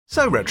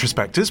So,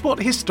 retrospectors, what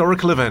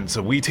historical events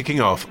are we ticking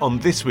off on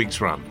this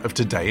week's run of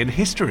Today in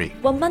History?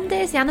 Well,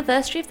 Monday is the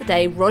anniversary of the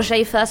day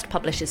Roget first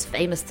published his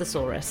famous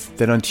Thesaurus.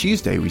 Then on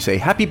Tuesday we say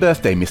happy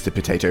birthday, Mr.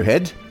 Potato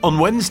Head. On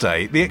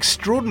Wednesday, the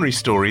extraordinary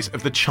stories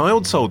of the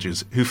child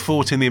soldiers who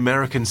fought in the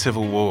American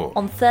Civil War.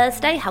 On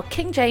Thursday, how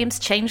King James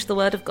changed the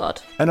word of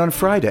God. And on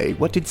Friday,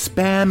 what did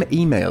spam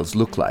emails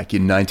look like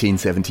in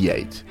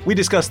 1978? We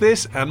discuss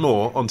this and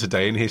more on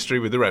Today in History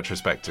with the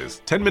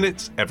Retrospectors. 10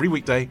 minutes every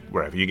weekday,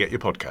 wherever you get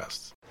your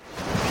podcasts.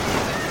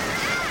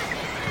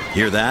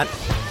 Hear that?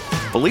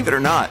 Believe it or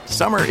not,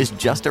 summer is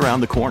just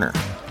around the corner.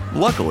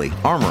 Luckily,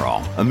 Armor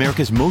All,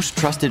 America's most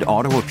trusted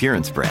auto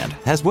appearance brand,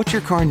 has what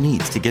your car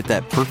needs to get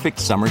that perfect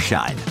summer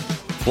shine.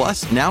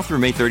 Plus, now through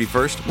May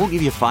 31st, we'll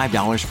give you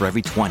 $5 for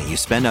every $20 you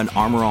spend on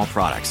Armor All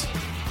products.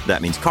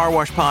 That means car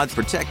wash pods,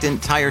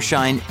 protectant, tire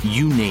shine,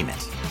 you name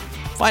it.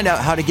 Find out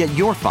how to get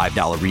your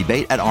 $5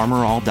 rebate at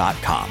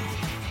armorall.com.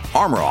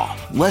 Armor All,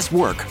 less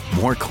work,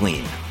 more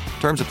clean.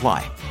 Terms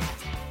apply.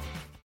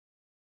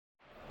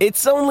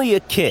 It's only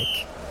a kick,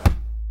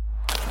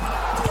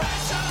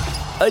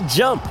 a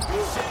jump,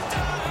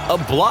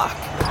 a block.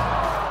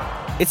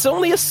 It's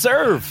only a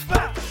serve.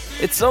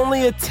 It's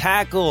only a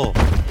tackle,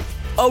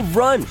 a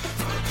run.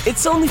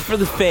 It's only for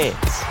the fans.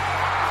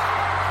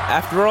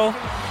 After all,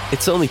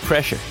 it's only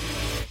pressure.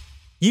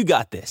 You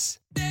got this.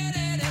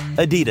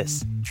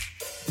 Adidas.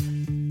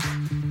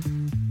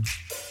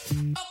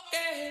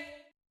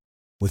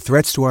 With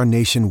threats to our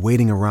nation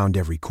waiting around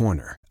every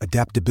corner,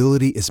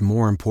 adaptability is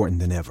more important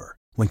than ever.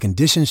 When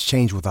conditions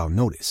change without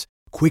notice,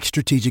 quick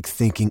strategic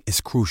thinking is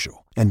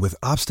crucial. And with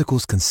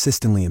obstacles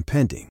consistently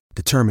impending,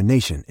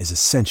 determination is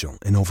essential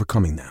in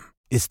overcoming them.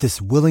 It's this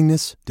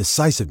willingness,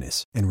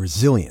 decisiveness, and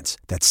resilience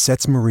that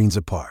sets Marines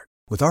apart.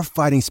 With our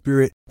fighting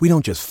spirit, we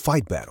don't just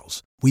fight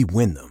battles, we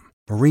win them.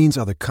 Marines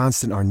are the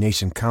constant our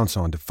nation counts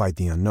on to fight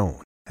the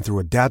unknown. And through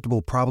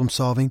adaptable problem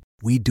solving,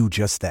 we do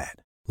just that.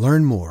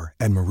 Learn more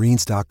at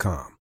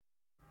marines.com.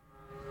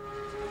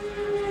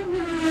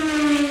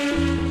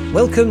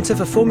 Welcome to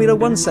For Formula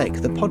One's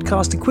Sake, the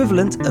podcast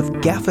equivalent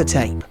of gaffer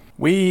tape.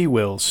 We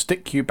will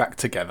stick you back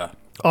together.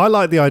 I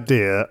like the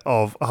idea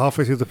of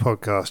halfway through the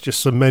podcast,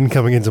 just some men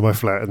coming into my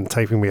flat and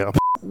taping me up.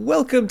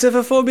 Welcome to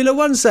For Formula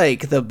One's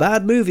Sake, the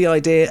bad movie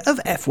idea of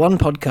F1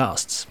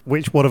 podcasts.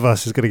 Which one of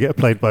us is going to get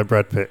played by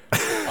Brad Pitt?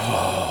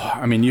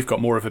 I mean, you've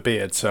got more of a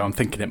beard, so I'm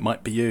thinking it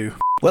might be you.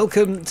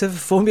 Welcome to For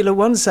Formula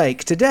One's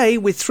Sake. Today,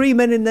 with three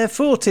men in their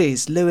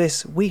 40s.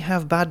 Lewis, we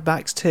have bad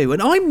backs too,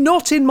 and I'm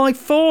not in my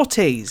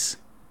 40s.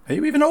 Are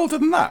you even older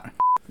than that?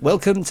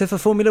 Welcome to For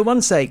Formula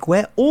One's Sake,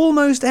 where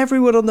almost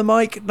everyone on the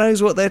mic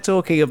knows what they're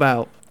talking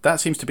about. That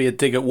seems to be a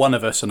dig at one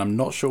of us, and I'm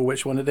not sure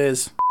which one it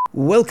is.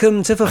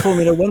 Welcome to For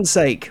Formula One's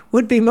Sake.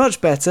 Would be much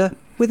better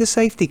with a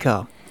safety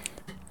car.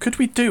 Could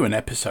we do an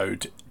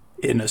episode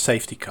in a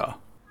safety car?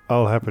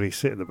 I'll happily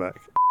sit in the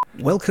back.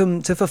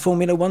 Welcome to For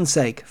Formula One's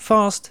Sake.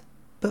 Fast,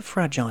 but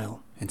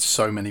fragile. In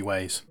so many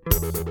ways.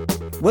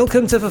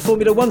 Welcome to For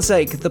Formula One's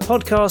Sake, the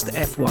podcast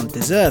F1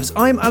 deserves.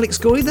 I'm Alex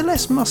Goy, the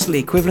less muscly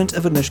equivalent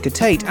of Anushka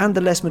Tate and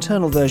the less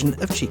maternal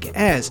version of Chica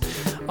Ayres.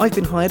 I've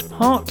been hired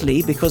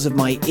partly because of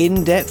my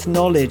in-depth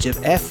knowledge of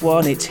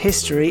F1, its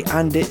history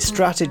and its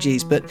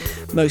strategies, but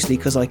mostly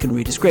because I can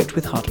read a script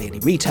with hardly any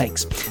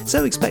retakes.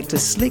 So expect a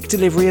slick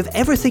delivery of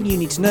everything you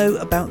need to know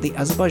about the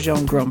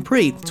Azerbaijan Grand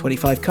Prix.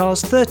 25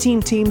 cars,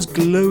 13 teams,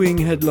 glowing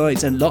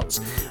headlights and lots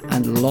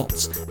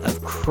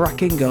of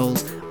cracking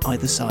goals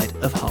either side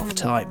of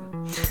half-time.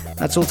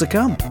 That's all to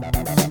come.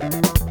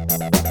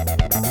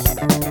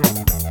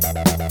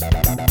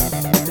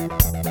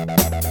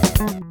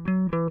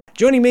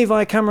 Joining me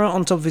via camera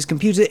on top of his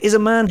computer is a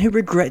man who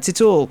regrets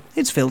it all.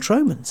 It's Phil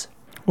Tromans.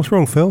 What's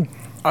wrong, Phil?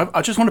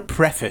 I just want to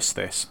preface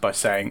this by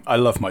saying I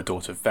love my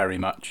daughter very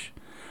much,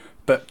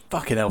 but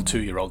fucking hell,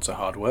 2-year-olds are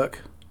hard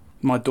work.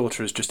 My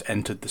daughter has just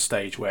entered the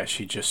stage where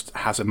she just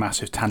has a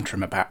massive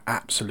tantrum about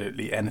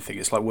absolutely anything.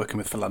 It's like working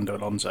with Fernando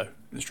Alonso.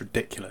 It's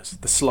ridiculous.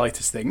 The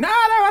slightest thing. No,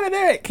 I don't want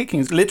to do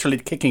it. Literally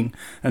kicking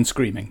and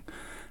screaming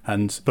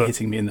and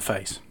hitting me in the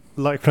face.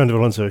 Like Fernando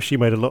Alonso, she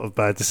made a lot of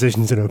bad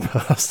decisions in her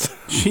past.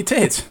 She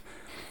did.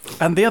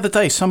 And the other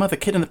day, some other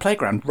kid in the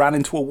playground ran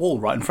into a wall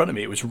right in front of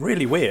me. It was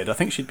really weird. I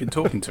think she'd been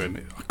talking to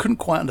him. I couldn't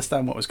quite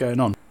understand what was going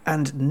on.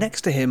 And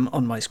next to him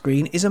on my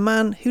screen is a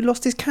man who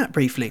lost his cat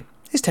briefly.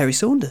 It's Terry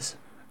Saunders.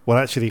 Well,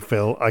 actually,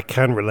 Phil, I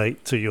can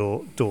relate to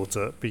your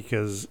daughter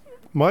because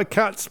my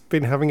cat's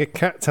been having a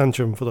cat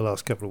tantrum for the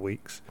last couple of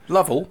weeks.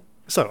 Lovell.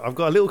 So I've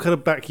got a little kind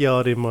of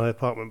backyard in my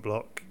apartment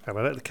block, and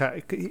I let the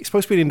cat. He's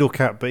supposed to be an indoor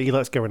cat, but he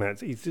likes going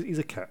out. He's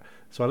a cat,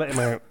 so I let him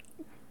out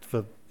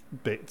for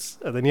bits.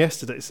 And then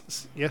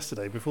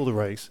yesterday before the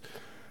race,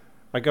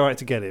 I go out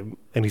to get him,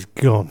 and he's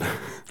gone.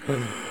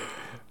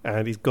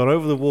 And he's gone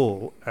over the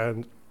wall,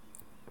 and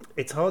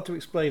it's hard to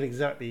explain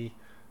exactly.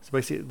 So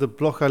basically, the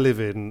block I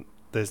live in,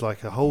 there's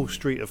like a whole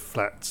street of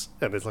flats,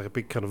 and there's like a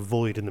big kind of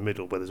void in the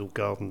middle where there's all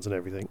gardens and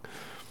everything.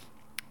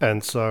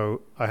 And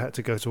so I had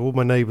to go to all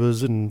my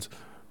neighbours and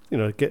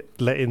get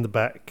let in the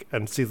back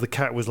and see the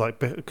cat was like,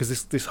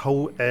 because this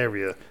whole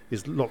area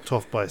is locked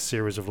off by a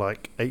series of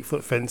like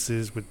 8-foot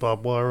fences with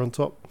barbed wire on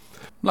top.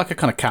 Like a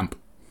kind of camp.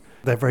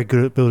 They're very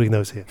good at building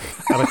those here.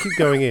 And I keep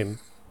going in,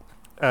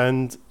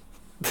 and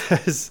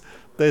there's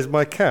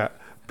my cat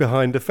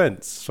behind a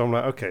fence. So I'm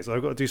like, okay, so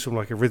I've got to do some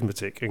like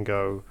arithmetic and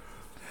go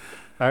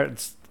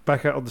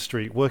back out on the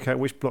street, work out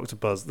which block to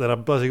buzz. Then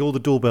I'm buzzing all the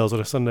doorbells on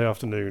a Sunday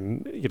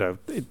afternoon.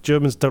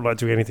 Germans don't like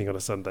doing anything on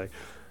a Sunday.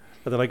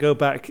 And then I go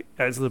back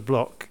out to the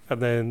block,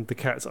 and then the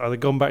cat's either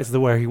gone back to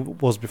where he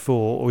was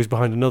before, or he's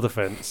behind another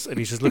fence, and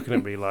he's just looking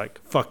at me like,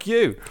 fuck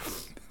you.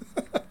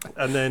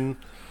 And then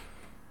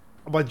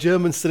my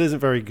German still isn't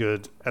very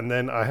good, and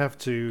then I have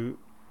to,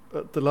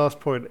 at the last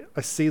point,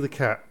 I see the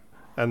cat,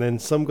 and then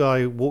some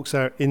guy walks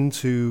out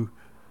into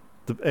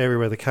the area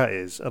where the cat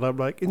is, and I'm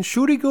like,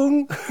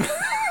 Entschuldigung.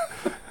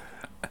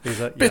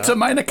 He's like, Bitte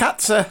meine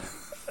Katze.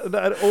 And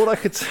all I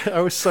could say,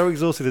 I was so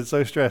exhausted and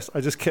so stressed,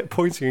 I just kept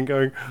pointing and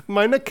going,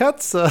 meine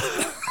Katze.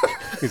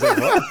 He's like,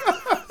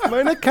 what?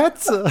 Meine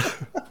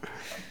Katze.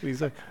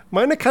 He's like,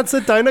 meine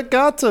Katze, deine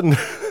Garten.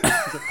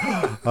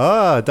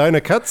 Like,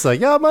 deine Katze.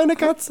 Ja, meine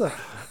Katze.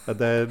 And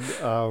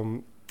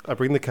then I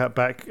bring the cat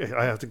back.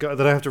 I have to go.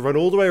 Then I have to run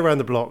all the way around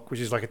the block, which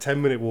is like a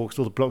 10-minute walk, because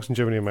all the blocks in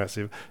Germany are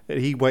massive. And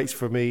he waits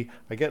for me.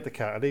 I get the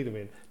cat. I lead him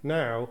in.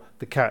 Now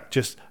the cat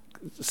just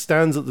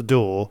stands at the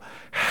door,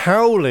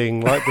 howling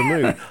like the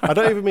moon. I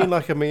don't even mean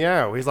like a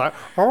meow. He's like,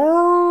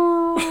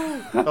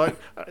 oh, like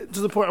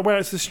to the point I went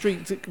out to the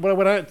street. When I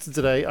went out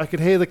today, I could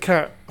hear the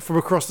cat from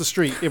across the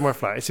street in my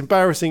flat. It's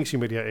embarrassing. It's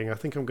humiliating. I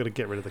think I'm going to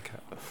get rid of the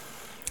cat.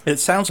 It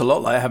sounds a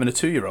lot like having a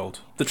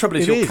 2-year-old. The trouble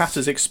is, your cat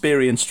has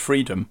experienced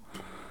freedom,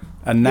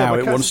 and now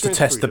it wants to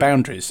test the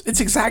boundaries.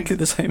 It's exactly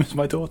the same as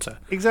my daughter.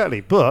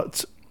 Exactly,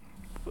 but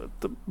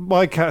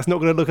my cat's not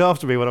going to look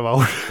after me when I'm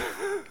old.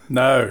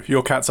 No,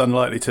 your cat's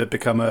unlikely to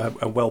become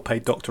a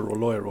well-paid doctor or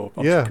lawyer or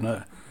entrepreneur.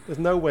 Yeah. There's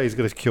no way he's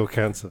going to cure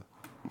cancer.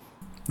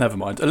 Never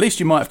mind. At least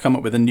you might have come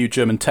up with a new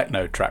German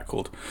techno track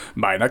called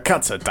Meine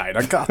Katze,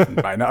 deine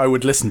Garten. I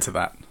would listen to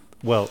that.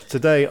 Well,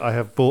 today I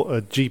have bought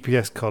a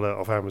GPS collar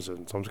off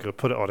Amazon, so I'm just going to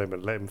put it on him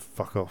and let him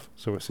fuck off.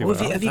 So we'll see what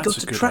happens. Have you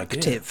got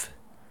Attractive?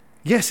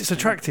 Yes, it's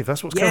Attractive.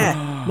 That's what's going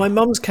on. My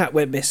mum's cat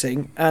went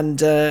missing,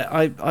 and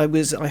I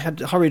had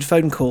hurried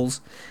phone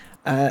calls,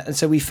 and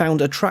so we found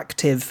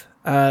Attractive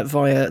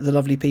via the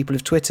lovely people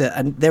of Twitter,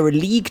 and there are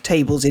league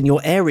tables in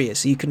your area,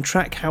 so you can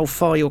track how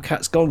far your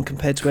cat's gone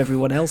compared to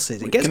everyone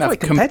else's. It gets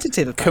quite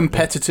competitive.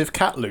 Competitive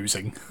cat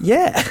losing.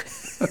 Yeah.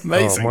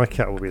 Amazing. Oh, my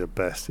cat will be the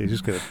best. He's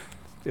just going to...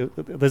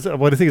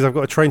 Well, the thing is, I've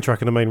got a train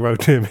track on the main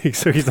road near me,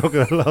 so he's not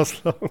going to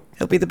last long.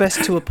 He'll be the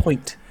best to a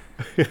point.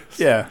 Yes.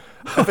 Yeah.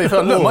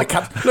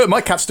 Look,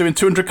 my cat's doing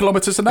 200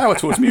 kilometres an hour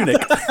towards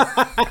Munich.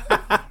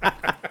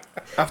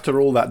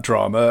 After all that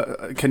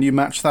drama, can you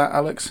match that,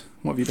 Alex?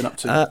 What have you been up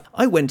to?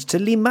 I went to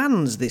Le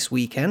Mans this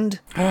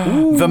weekend.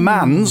 The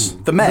Mans?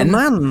 The men? The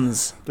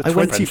Mans. The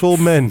 24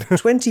 men.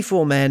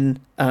 24 men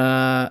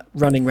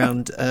running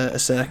around a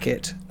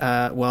circuit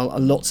while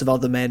lots of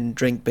other men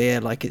drink beer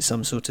like it's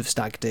some sort of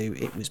stag do.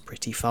 It was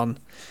pretty fun.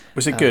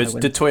 Was it good?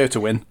 Did Toyota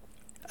win?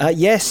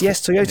 Yes,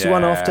 Toyota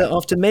won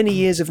after many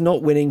years of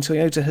not winning.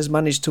 Toyota has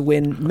managed to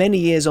win many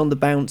years on the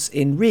bounce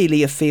in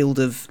really a field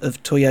of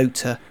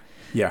Toyota.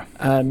 Yeah.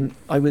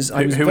 I was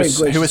very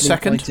graciously who was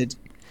second? invited.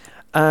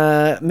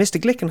 Mr.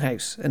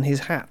 Glickenhaus and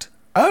his hat.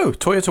 Oh,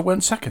 Toyota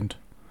went second.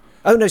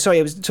 Oh no, sorry,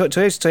 it was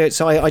Toyota.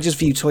 So I just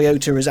view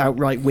Toyota as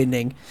outright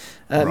winning.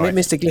 Right.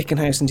 Mr.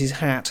 Glickenhaus and his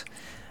hat.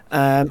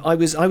 I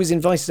was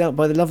invited out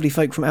by the lovely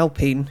folk from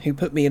Alpine, who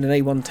put me in an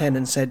A110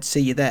 and said,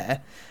 "See you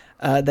there."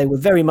 They were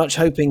very much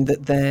hoping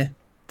that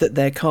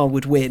their car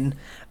would win,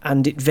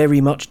 and it very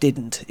much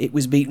didn't. It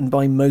was beaten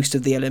by most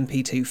of the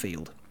LMP2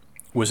 field.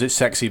 Was it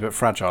sexy but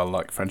fragile,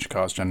 like French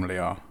cars generally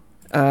are?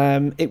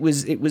 It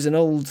was an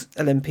old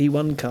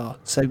LMP1 car,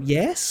 so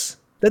yes,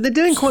 they're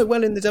doing quite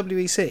well in the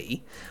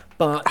WEC,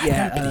 but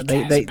yeah,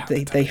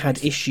 they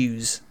had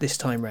issues this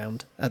time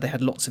round. They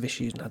had lots of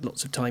issues and had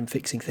lots of time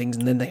fixing things,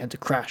 and then they had to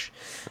crash,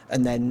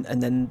 and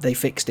then they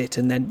fixed it,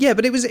 and then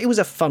but it was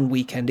a fun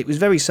weekend. It was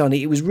very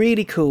sunny. It was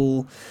really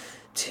cool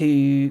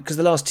because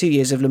the last 2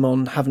 years of Le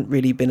Mans haven't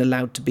really been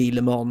allowed to be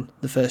Le Mans.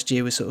 The first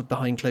year was sort of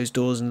behind closed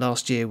doors, and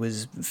last year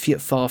was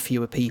far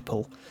fewer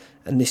people.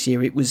 And this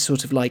year it was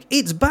sort of like,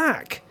 it's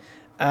back,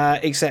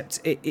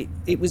 except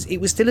it was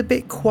still a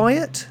bit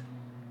quiet,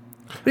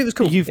 but it was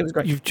cool. It was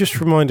great. You've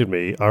just reminded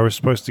me, I was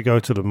supposed to go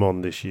to Le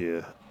Mans this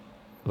year.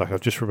 Like,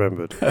 I've just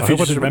remembered.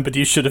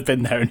 You should have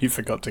been there and you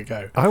forgot to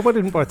go. I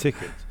didn't buy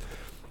tickets.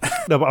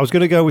 No, but I was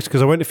going to go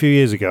because I went a few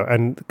years ago,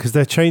 and because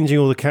they're changing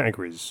all the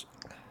categories.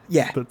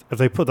 Yeah. But have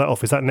they put that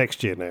off? Is that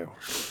next year now?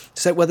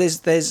 So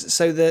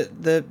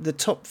the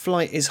top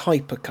flight is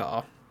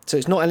hypercar. So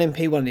it's not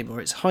LMP1 anymore.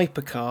 It's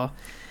hypercar.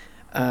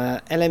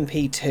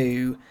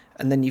 LMP2,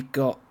 and then you've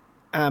got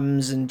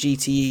AMs and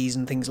GTEs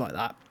and things like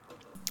that.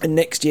 And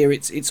next year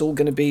it's all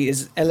going to be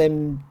is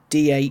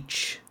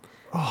LMDH,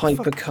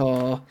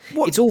 hypercar.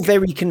 It's all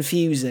very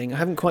confusing. I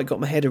haven't quite got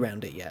my head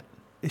around it yet.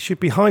 It should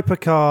be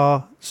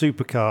hypercar,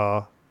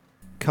 supercar,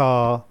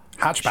 car,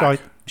 hatchback,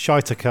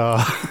 shiter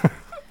car,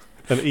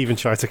 an even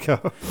shiter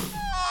car.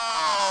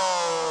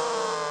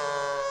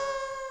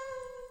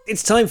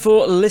 It's time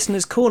for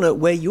Listener's Corner,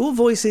 where your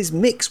voices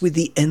mix with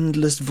the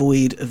endless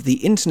void of the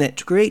internet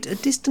to create a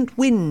distant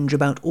whinge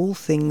about all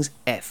things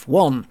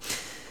F1.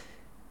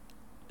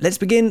 Let's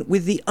begin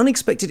with the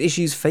unexpected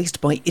issues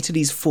faced by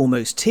Italy's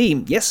foremost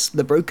team. Yes,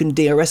 the broken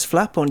DRS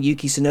flap on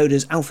Yuki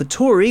Tsunoda's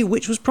AlphaTauri,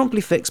 which was promptly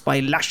fixed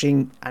by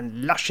lashing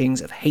and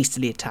lashings of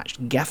hastily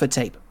attached gaffer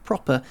tape.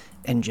 Proper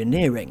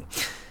engineering.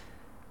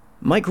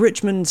 Mike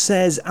Richmond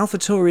says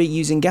AlphaTauri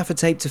using gaffer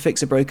tape to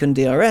fix a broken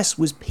DRS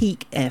was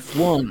peak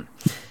F1.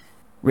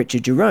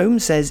 Richard Jerome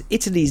says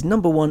Italy's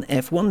 #1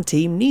 F1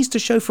 team needs to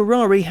show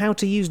Ferrari how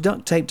to use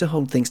duct tape to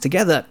hold things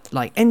together,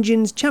 like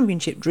engines,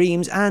 championship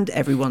dreams, and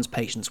everyone's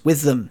patience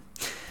with them.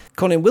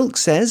 Colin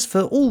Wilkes says,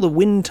 for all the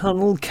wind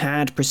tunnel,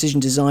 CAD, precision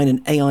design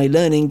and AI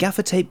learning,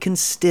 gaffer tape can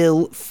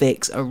still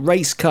fix a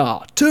race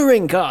car,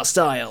 touring car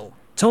style.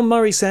 Tom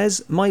Murray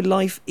says, my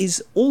life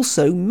is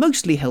also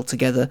mostly held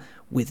together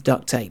with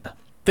duct tape.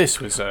 This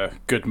was a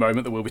good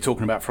moment that we'll be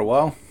talking about for a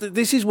while.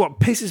 This is what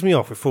pisses me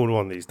off with Formula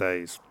 1 these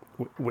days,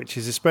 which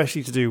is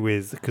especially to do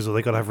with, because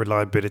they've got to have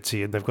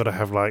reliability and they've got to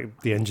have,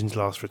 like, the engines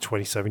last for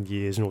 27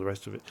 years and all the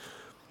rest of it,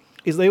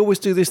 is they always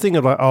do this thing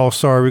of like, oh,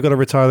 sorry, we've got to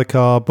retire the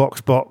car,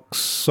 box,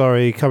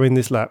 sorry, come in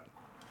this lap.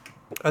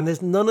 And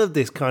there's none of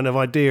this kind of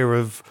idea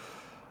of,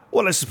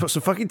 well, let's just put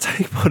some fucking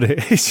tape on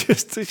it. It's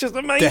just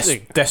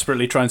amazing.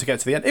 Desperately trying to get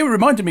to the end. It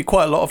reminded me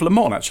quite a lot of Le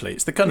Mans, actually.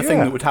 It's the kind of thing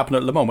that would happen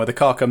at Le Mans, where the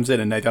car comes in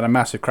and they've done a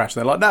massive crash.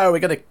 And they're like, no, we're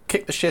going to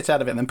kick the shit out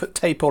of it and then put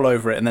tape all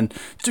over it and then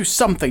do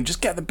something.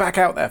 Just get them back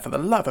out there, for the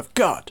love of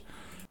God.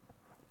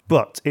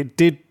 But it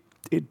did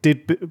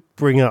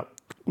bring up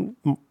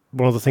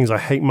one of the things I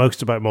hate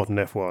most about modern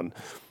F1,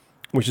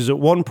 which is at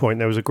one point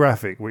there was a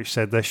graphic which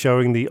said they're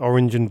showing the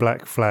orange and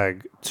black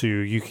flag to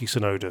Yuki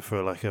Tsunoda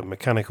for like a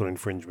mechanical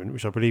infringement,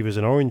 which I believe is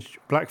an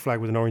black flag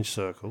with an orange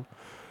circle.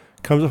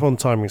 Comes up on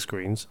timing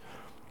screens,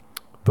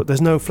 but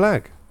there's no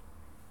flag.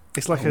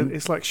 It's like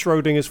it's like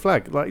Schrodinger's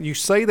flag. Like, you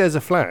say there's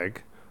a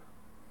flag,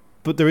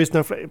 but there is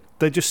no flag.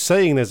 They're just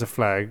saying there's a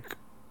flag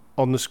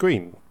on the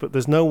screen, but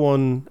there's no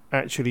one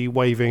actually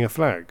waving a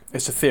flag.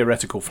 It's a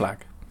theoretical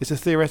flag. It's a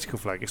theoretical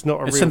flag. It's not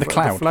a real in the flag.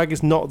 cloud. The flag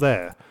is not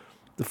there.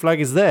 The flag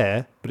is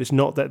there, but it's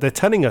not there. They're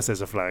telling us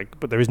there's a flag,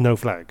 but there is no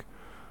flag.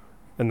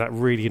 And that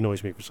really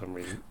annoys me for some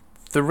reason.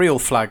 The real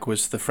flag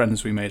was the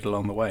friends we made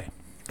along the way.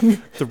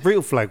 The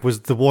real flag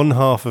was the one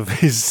half of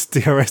his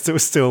DRS that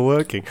was still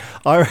working.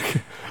 I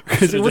reckon.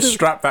 Should have just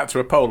strapped that to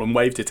a pole and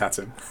waved it at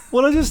him.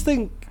 Well, I just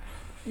think,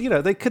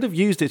 they could have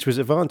used it to his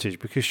advantage,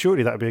 because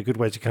surely that would be a good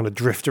way to kind of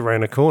drift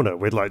around a corner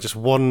with, like, just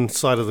one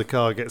side of the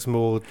car gets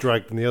more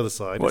dragged than the other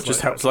side. Well, it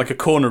just helps like a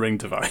cornering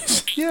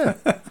device. Yeah.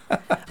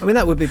 I mean,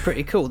 that would be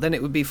pretty cool. Then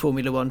it would be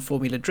Formula 1,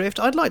 Formula Drift.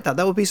 I'd like that.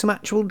 That would be some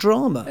actual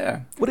drama.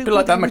 Yeah. Would it be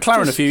like that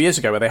McLaren a few years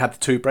ago where they had the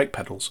two brake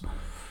pedals?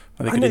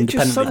 Where they could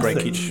independently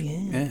brake each.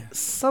 Yeah.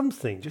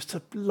 Something just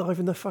to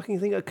liven the fucking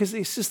thing up. Because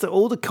it's just that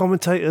all the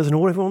commentators and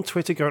all everyone on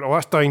Twitter going, oh,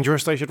 that's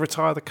dangerous, they should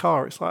retire the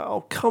car. It's like,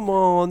 oh, come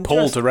on.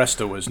 Paul di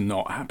Resta was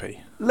not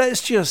happy.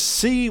 Let's just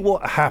see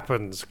what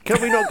happens. Can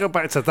we not go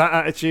back to that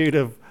attitude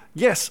of,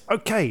 yes,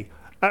 okay,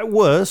 at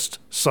worst,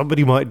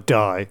 somebody might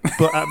die.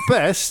 But at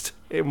best,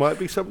 it might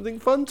be something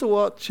fun to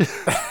watch.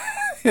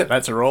 Yeah,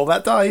 let's roll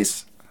that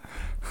dice.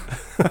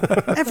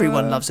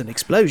 Everyone loves an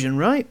explosion,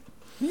 right?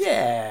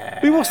 Yeah.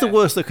 I mean, what's the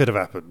worst that could have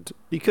happened?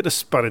 He could have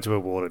spun into a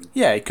wall and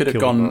he could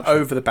have gone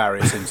over the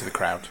barriers into the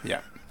crowd.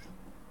 Yeah.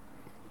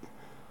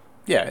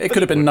 Yeah, it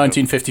could have been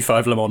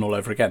 1955 Le Mans all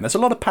over again. There's a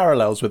lot of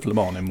parallels with Le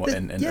Mans in all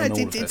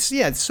of this.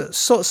 Yeah, it's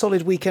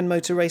solid weekend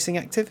motor racing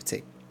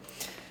activity.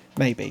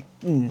 Maybe.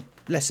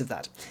 Less of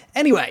that.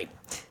 Anyway,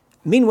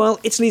 meanwhile,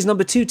 Italy's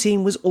 #2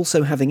 team was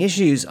also having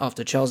issues.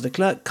 After Charles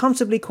Leclerc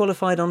comfortably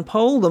qualified on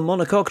pole, the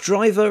monocoque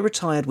driver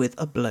retired with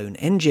a blown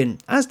engine,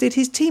 as did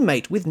his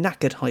teammate with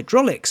knackered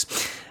hydraulics,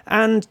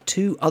 and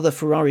 2 other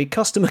Ferrari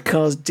customer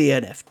cars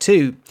DNF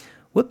too.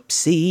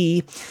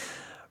 Whoopsie.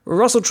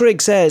 Russell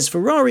Trigg says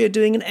Ferrari are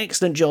doing an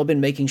excellent job in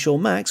making sure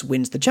Max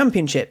wins the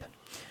championship.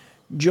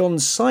 John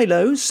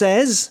Silo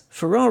says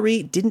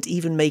Ferrari didn't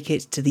even make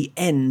it to the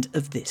end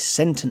of this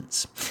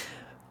sentence.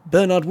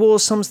 Bernard Waugh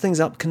sums things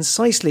up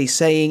concisely,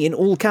 saying in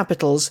all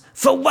capitals,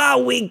 "For wow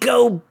we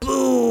go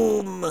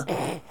boom!"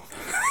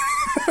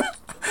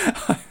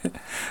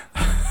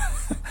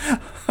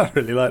 I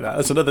really like that.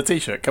 That's another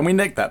T-shirt. Can we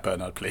nick that,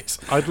 Bernard, please?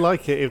 I'd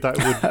like it if that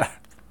would,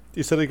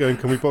 instead of going,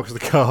 can we box the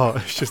car,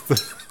 it's just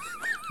the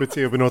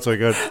Matteo Binotto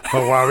going,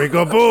 "For wow we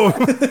go boom!"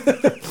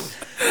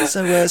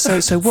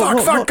 So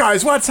what? Fuck,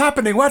 guys! What's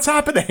happening?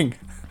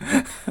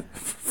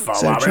 For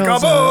wow we go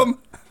Charles, boom!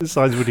 The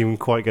signs wouldn't even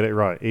quite get it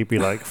right. He'd be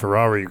like,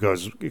 Ferrari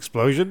goes,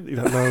 explosion?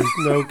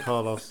 No,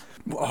 Carlos.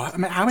 I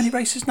mean, how many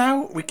races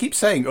now? We keep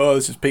saying, oh,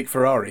 this is peak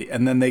Ferrari,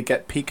 and then they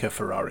get peaker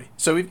Ferrari.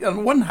 So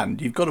on one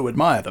hand, you've got to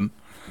admire them,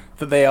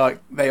 that they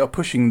are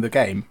pushing the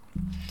game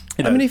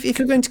You know, I mean, if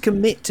you're going to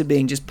commit to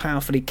being just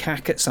powerfully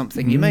cack at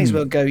something, you may as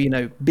well go,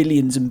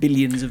 billions and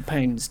billions of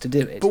pounds to do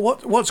it.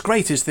 But what's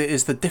great is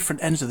the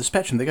different ends of the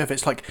spectrum they go for.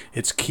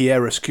 It's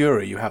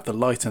chiaroscuro. You have the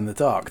light and the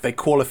dark. They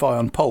qualify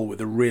on pole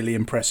with a really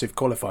impressive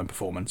qualifying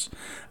performance,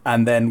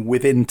 and then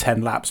within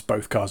 10 laps,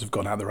 both cars have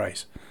gone out of the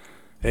race.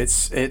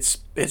 It's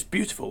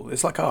beautiful.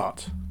 It's like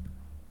art.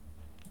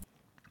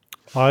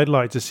 I'd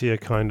like to see a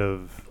kind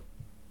of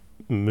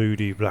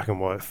moody black and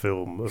white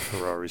film of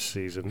Ferrari's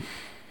season.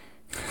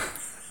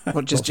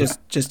 Or just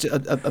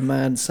a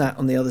man sat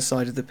on the other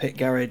side of the pit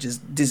garage as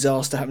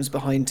disaster happens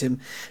behind him,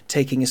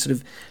 taking a sort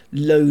of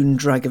lone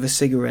drag of a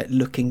cigarette,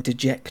 looking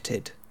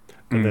dejected.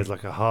 And there's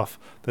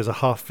a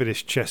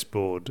half-finished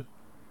chessboard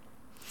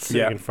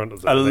sitting in front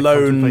of them. A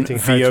lone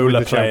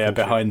viola player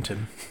behind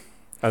him.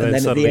 And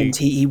then at the end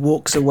he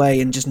walks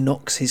away and just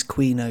knocks his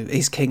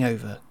king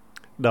over.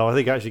 No, I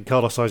think actually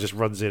Carlos Sainz just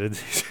runs in and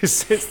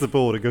just hits the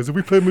board and goes, "Are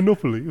we playing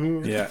Monopoly?"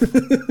 Yeah.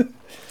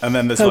 And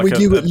then there's a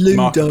market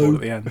Ludo board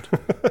at the end.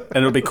 And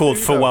it'll be called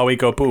For While We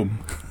Go Boom.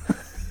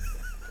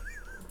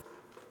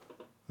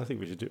 I think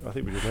we should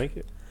make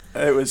it.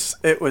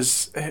 It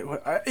was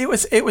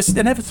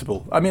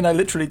inevitable. I mean, I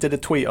literally did a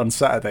tweet on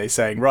Saturday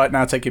saying, right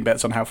now taking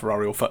bets on how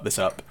Ferrari will fuck this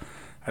up.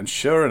 And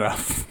sure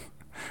enough,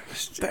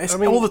 it's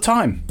all the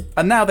time.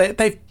 And now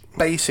they've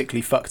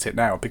basically fucked it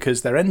now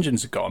because their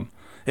engines are gone.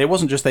 It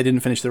wasn't just they didn't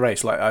finish the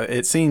race.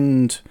 It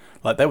seemed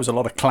like there was a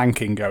lot of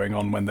clanking going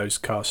on when those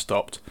cars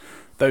stopped.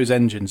 Those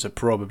engines are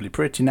probably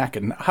pretty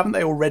knackered. Haven't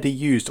they already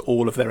used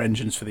all of their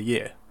engines for the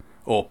year?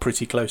 Or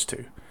pretty close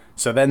to?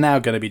 So they're now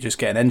going to be just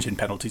getting engine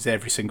penalties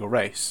every single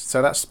race.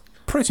 So that's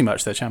pretty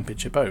much their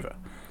championship over.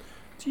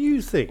 Do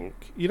you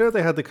think...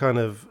 they had the kind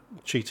of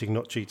cheating,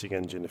 not cheating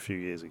engine a few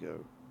years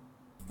ago.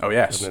 Oh,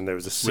 yes. And then there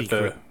was a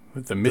secret...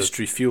 With the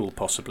mystery fuel,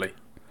 possibly.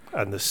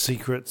 And the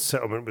secret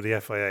settlement with the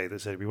FIA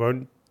that said, we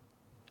won't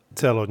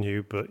tell on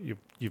you, but you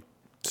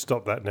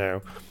stop that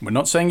now. We're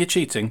not saying you're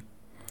cheating.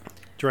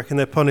 Do you reckon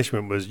their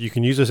punishment was, you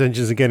can use those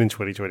engines again in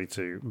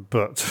 2022,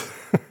 but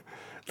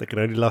they can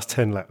only last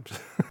 10 laps?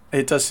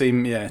 It does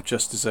seem,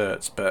 just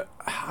desserts, but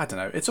I don't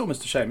know. It's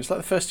almost a shame. It's like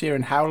the first year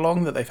in how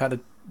long that they've had a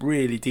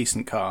really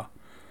decent car.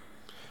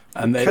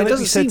 And can it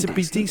be said to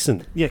be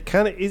decent? Yeah,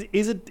 can it?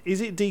 Is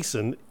it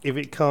decent if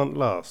it can't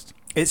last?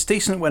 It's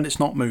decent when it's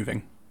not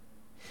moving.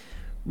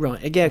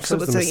 Right, again, because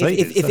I'm saying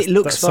if it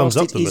looks fast,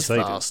 it is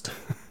fast.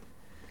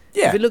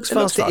 Yeah, if it looks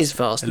fast, it is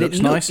fast. It looks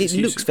nice. It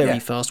looks very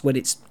fast when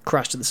it's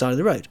crashed at the side of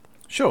the road.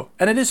 Sure,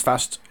 and it is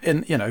fast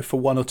for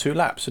 1 or 2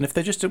 laps. And if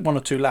they just did 1 or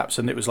 2 laps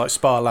and it was like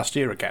Spa last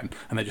year again,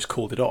 and they just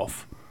called it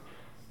off,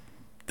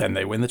 then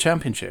they win the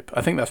championship.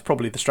 I think that's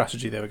probably the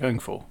strategy they were going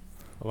for.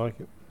 I like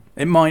it.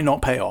 It might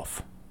not pay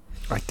off.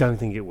 I don't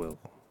think it will.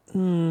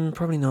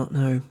 Probably not.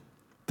 No.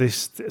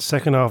 This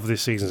second half of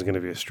this season is going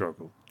to be a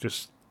struggle.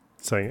 Just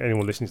saying,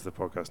 anyone listening to the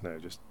podcast now,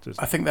 just.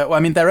 I think that.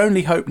 Their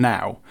only hope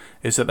now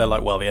is that they're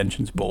like, well, the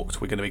engine's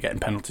balked. We're going to be getting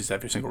penalties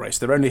every single race.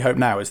 Their only hope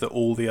now is that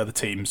all the other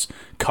teams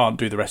can't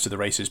do the rest of the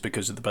races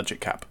because of the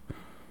budget cap.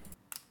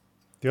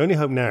 The only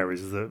hope now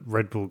is that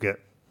Red Bull get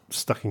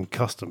stuck in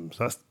customs.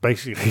 That's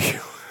basically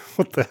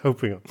what they're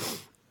hoping on.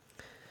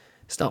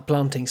 Start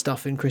planting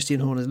stuff in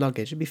Christian Horner's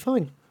luggage. It'd be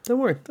fine. Don't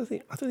worry. I don't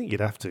think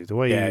you'd have to. The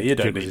way you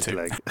don't need to.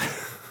 Leg.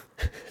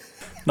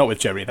 Not with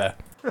Jerry there.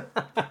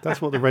 That's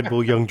what the Red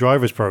Bull Young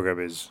Drivers program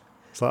is.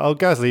 It's like, oh,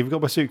 Gasly, you've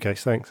got my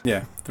suitcase, thanks.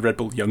 Yeah, the Red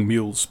Bull Young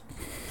Mules.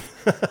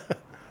 The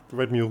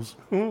red mules.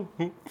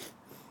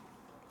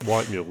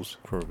 White mules,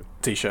 probably.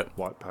 T-shirt.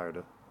 White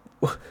powder.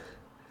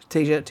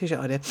 T-shirt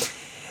idea.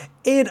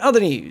 In other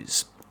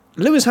news,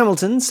 Lewis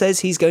Hamilton says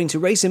he's going to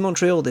race in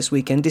Montreal this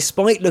weekend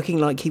despite looking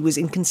like he was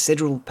in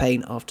considerable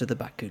pain after the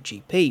Baku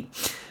GP.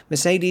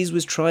 Mercedes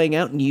was trying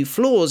out new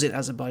floors in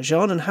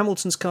Azerbaijan and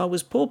Hamilton's car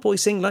was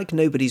porpoising like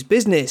nobody's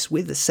business,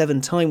 with the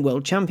 7-time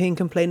world champion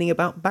complaining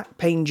about back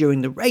pain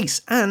during the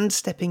race and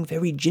stepping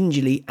very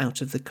gingerly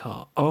out of the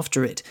car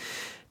after it.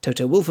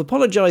 Toto Wolff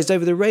apologised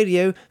over the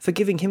radio for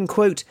giving him,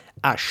 quote,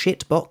 a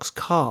shitbox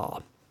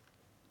car.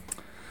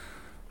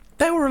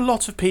 There were a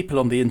lot of people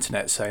on the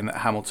internet saying that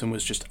Hamilton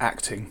was just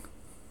acting.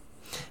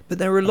 But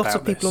there are a lot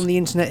of people on the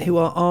internet who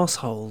are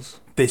arseholes.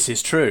 This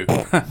is true.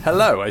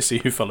 Hello, I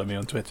see you follow me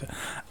on Twitter.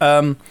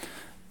 It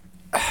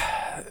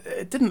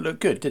didn't look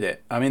good, did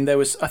it? I mean,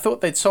 I thought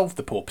they'd solved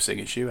the porpoising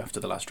issue after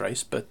the last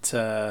race, but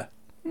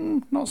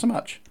not so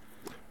much.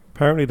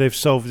 Apparently they've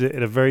solved it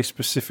in a very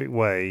specific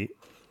way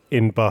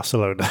in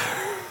Barcelona.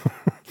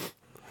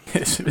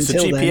 It's a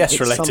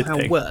GPS-related thing.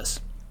 Somehow worse.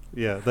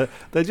 Yeah,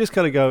 they just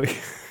kind of go...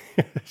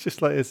 It's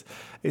just like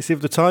it's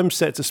if the time's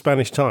set to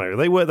Spanish time.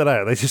 They work that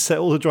out. They just set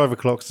all the driver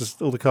clocks,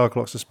 all the car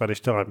clocks to Spanish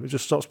time. It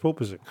just stops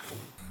porpoising.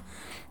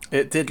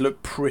 It did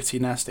look pretty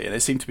nasty, and it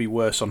seemed to be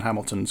worse on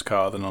Hamilton's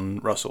car than on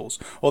Russell's.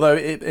 Although,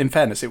 in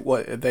fairness,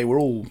 they were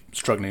all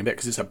struggling a bit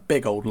because it's a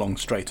big old long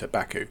straight at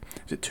Baku.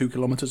 Is it 2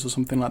 kilometres or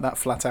something like that,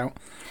 flat out?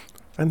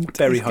 And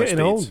very high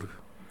speeds. Old.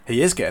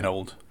 He is getting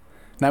old.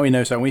 Now he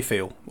knows how we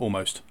feel,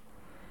 almost.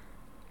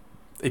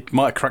 It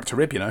might have cracked a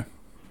rib, you know.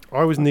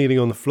 I was kneeling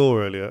on the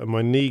floor earlier and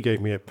my knee gave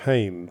me a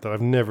pain that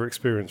I've never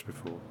experienced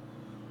before.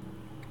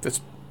 That's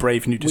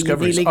brave new Were you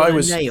discoveries. kneeling on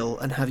a nail,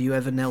 and have you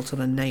ever knelt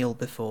on a nail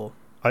before?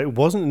 I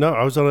wasn't. No,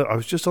 I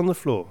was just on the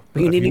floor.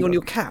 Were you kneeling on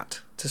your cat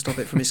to stop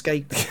it from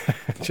escaping?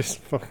 Just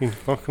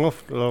fuck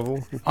off,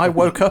 level. I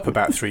woke up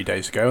about 3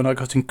 days ago and I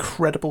got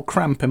incredible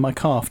cramp in my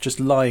calf just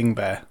lying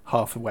there,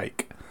 half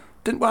awake.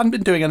 I hadn't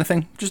been doing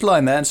anything, just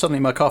lying there, and suddenly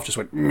my calf just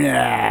went,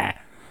 meh.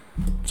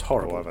 It's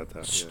horrible. Oh, I've had that,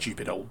 yeah.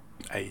 Stupid old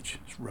age.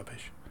 It's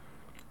rubbish.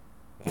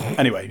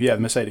 Anyway, yeah,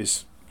 the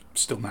Mercedes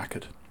still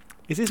knackered.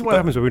 Is this what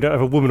happens when we don't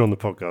have a woman on the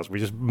podcast? We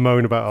just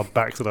moan about our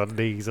backs and our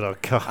knees and our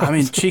calves. I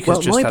mean, Chica's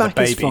just my had a back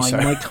baby. is fine, So.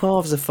 my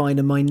calves are fine,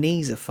 and my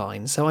knees are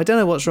fine. So I don't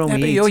know what's wrong Yeah,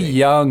 with but you. you're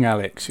young,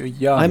 Alex. You're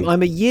young.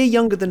 I'm a year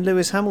younger than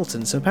Lewis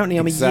Hamilton, so apparently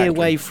I'm a year Exactly.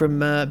 away from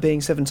being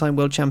 7-time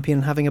world champion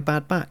and having a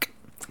bad back.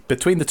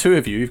 Between the two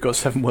of you, you've got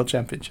 7 world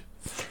championships.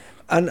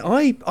 And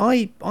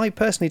I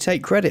personally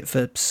take credit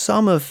for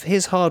some of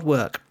his hard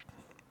work.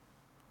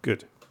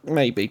 Good.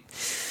 Maybe.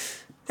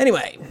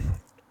 Anyway,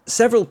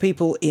 several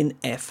people in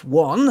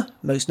F1,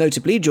 most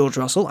notably George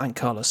Russell and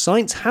Carlos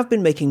Sainz, have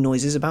been making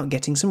noises about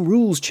getting some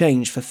rules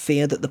changed for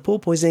fear that the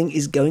porpoising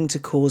is going to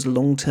cause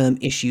long-term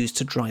issues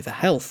to driver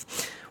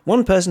health.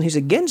 One person who's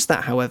against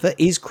that, however,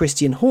 is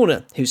Christian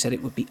Horner, who said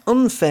it would be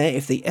unfair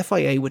if the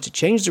FIA were to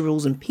change the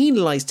rules and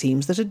penalise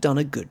teams that had done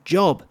a good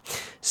job.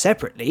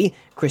 Separately,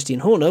 Christian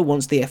Horner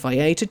wants the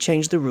FIA to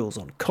change the rules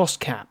on cost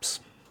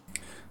caps.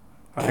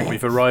 I think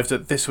we've arrived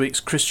at this week's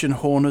Christian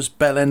Horner's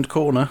Bell End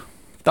Corner.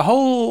 The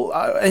whole,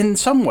 in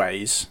some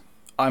ways,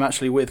 I'm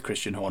actually with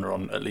Christian Horner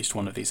on at least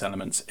one of these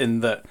elements,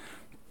 in that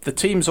the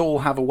teams all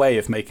have a way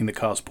of making the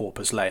cars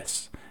porpoise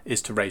less,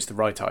 is to raise the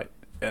right height,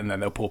 and then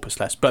they'll porpoise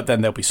less, but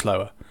then they'll be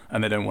slower,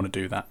 and they don't want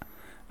to do that.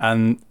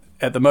 And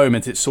at the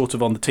moment, it's sort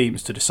of on the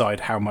teams to decide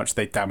how much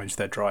they damage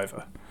their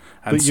driver.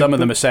 And some of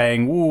them are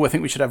saying, ooh, I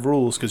think we should have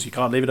rules, because you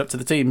can't leave it up to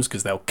the teams,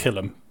 because they'll kill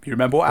them. You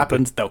remember what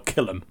happened? They'll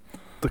kill them.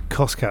 The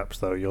cost caps,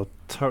 though, you're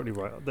totally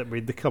right. I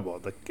mean, come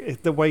on,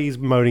 the way he's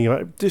moaning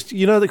about just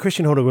that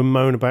Christian Horner would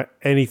moan about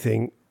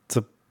anything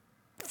for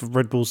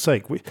Red Bull's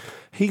sake.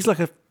 He's like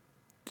one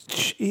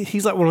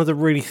of the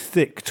really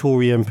thick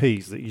Tory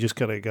MPs that you just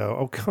gotta go,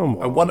 oh come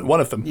on. One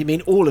of them. You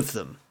mean all of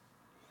them?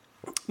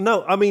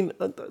 No, I mean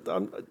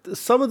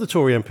some of the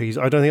Tory MPs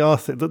I don't think are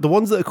thick. The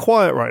ones that are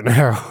quiet right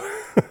now.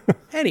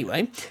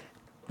 Anyway,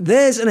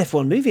 there's an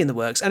F1 movie in the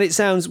works, and it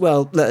sounds,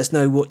 well, let us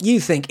know what you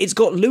think. It's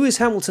got Lewis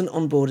Hamilton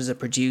on board as a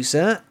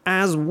producer,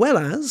 as well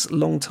as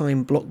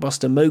longtime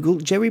blockbuster mogul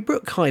Jerry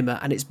Bruckheimer,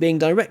 and it's being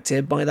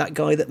directed by that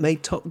guy that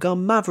made Top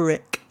Gun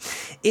Maverick.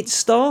 Its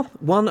star,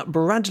 one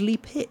Bradley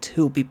Pitt,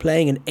 who'll be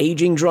playing an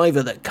aging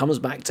driver that comes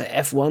back to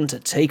F1 to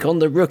take on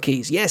the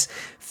rookies. Yes,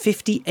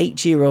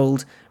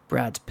 58-year-old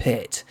Brad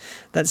Pitt.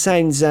 That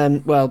sounds,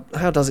 well,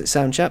 how does it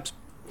sound, chaps?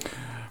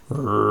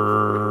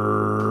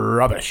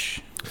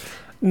 Rubbish.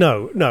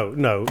 No.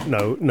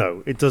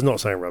 It does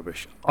not sound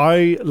rubbish.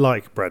 I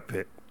like Brad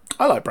Pitt.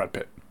 I like Brad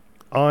Pitt.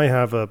 I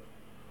have a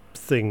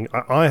thing.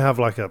 I have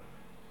like a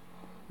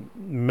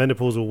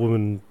menopausal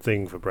woman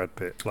thing for Brad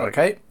Pitt. Like,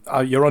 Okay,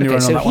 you're on your own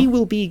on so that he one.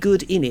 will be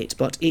good in it,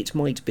 but it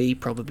might be,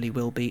 probably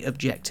will be, A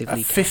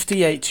objectively.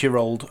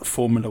 58-year-old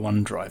Formula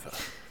One driver.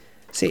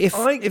 See, if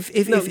my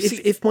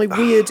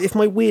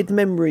weird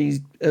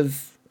memory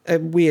of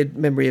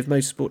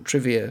motorsport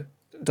trivia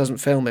doesn't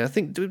fail me, I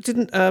think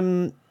didn't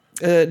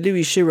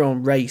Louis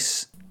Chiron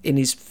race in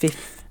his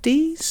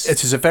 50s?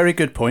 It is a very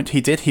good point.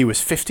 He did. He was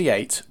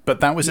 58, but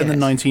that was in the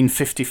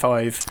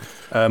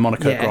 1955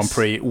 Monaco Grand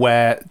Prix,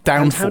 where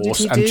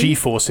downforce and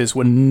G-forces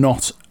were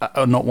not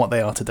what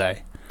they are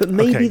today. But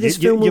maybe this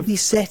film will be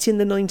set in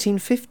the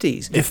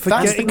 1950s. If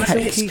that's the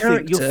His case,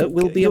 character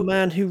will be a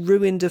man who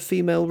ruined a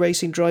female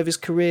racing driver's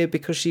career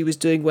because she was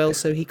doing well,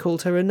 so he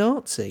called her a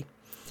Nazi.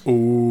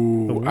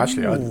 Ooh.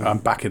 Actually, I'm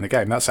back in the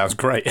game. That sounds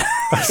great.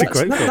 That's a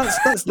great film.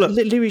 That's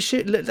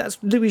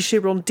Louis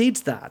Chiron did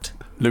that.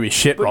 Louis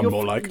Chiron,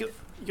 more like.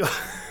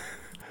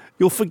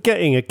 You're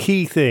forgetting a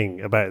key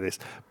thing about this.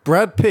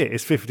 Brad Pitt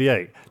is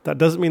 58. That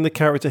doesn't mean the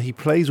character he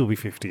plays will be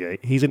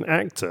 58. He's an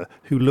actor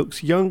who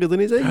looks younger than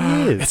his 8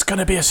 years. It's going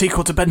to be a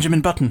sequel to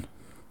Benjamin Button.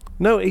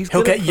 No,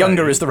 he'll get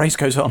younger as the race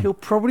goes on. He'll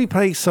probably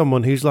play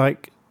someone who's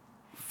like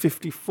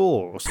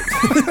 54 or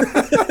something.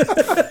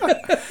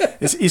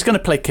 He's going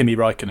to play Kimi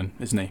Räikkönen,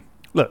 isn't he?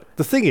 Look,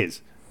 the thing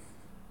is,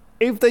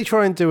 if they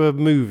try and do a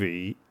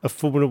movie of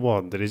Formula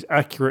One that is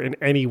accurate in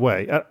any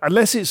way,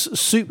 unless it's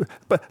super...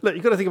 But look,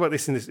 you've got to think about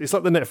this in this. It's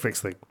like the Netflix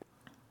thing.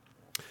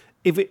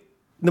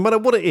 No matter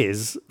what it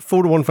is,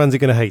 Formula One fans are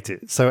going to hate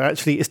it. So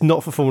actually, it's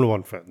not for Formula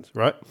One fans,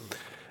 right?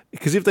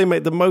 Because if they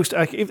make the most...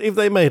 If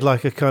they made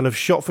like a kind of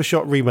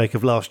shot-for-shot remake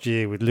of last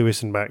year with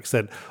Lewis and Max,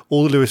 then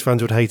all the Lewis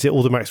fans would hate it,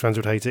 all the Max fans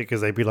would hate it,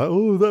 because they'd be like,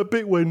 oh, that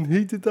bit when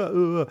he did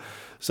that.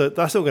 So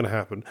that's not going to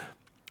happen.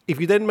 If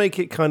you then make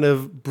it kind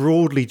of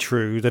broadly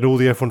true, then all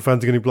the F1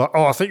 fans are going to be like,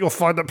 oh, I think you'll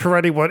find that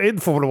Pirelli went in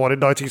Formula One in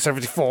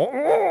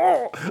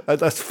 1974.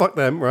 That's fuck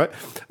them, right?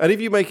 And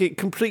if you make it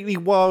completely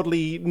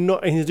wildly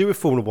not anything to do with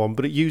Formula One,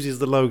 but it uses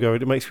the logo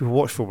and it makes people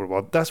watch Formula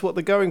One, that's what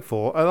they're going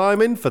for. And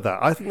I'm in for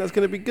that. I think that's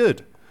going to be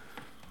good.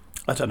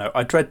 I don't know.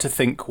 I dread to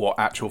think what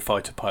actual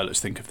fighter pilots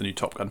think of the new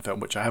Top Gun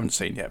film, which I haven't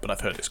seen yet, but I've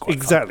heard it's quite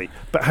Exactly.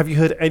 But have you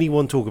heard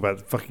anyone talk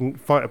about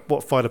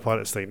what fighter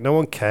pilots think? No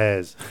one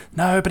cares.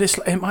 No, but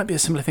it might be a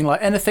similar thing.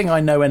 Like anything I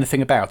know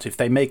anything about, if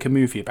they make a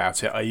movie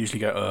about it, I usually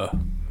go, ugh.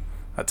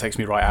 That takes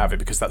me right out of it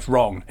because that's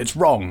wrong. It's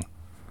wrong.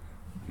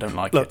 I don't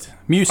like it.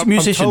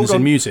 Musicians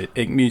in music,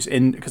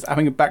 because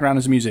having a background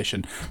as a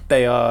musician,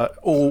 they are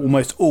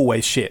almost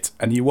always shit.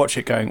 And you watch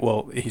it going,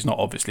 well, he's not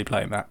obviously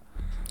playing that.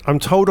 I'm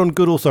told on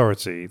good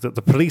authority that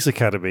the Police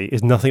Academy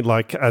is nothing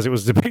like as it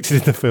was depicted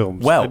in the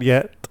films. Well, and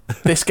yet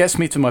this gets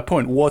me to my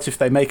point. What if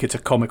they make it a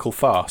comical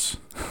farce?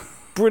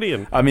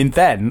 Brilliant. I mean,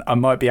 then I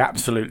might be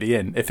absolutely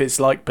in. If it's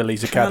like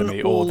Police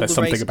Academy or There's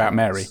Something About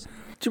Mary.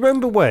 Do you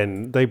remember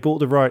when they bought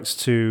the rights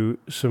to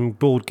some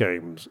board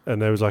games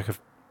and there was like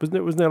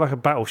wasn't there like a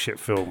Battleship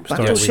film?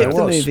 Battleship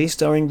the movie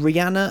starring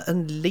Rihanna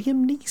and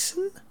Liam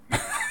Neeson?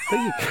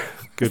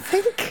 Good.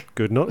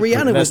 Good. Not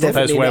Rihanna was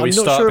definitely. I'm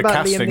not sure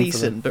about Liam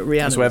Neeson, but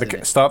Rihanna. That's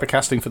where start the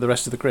casting for the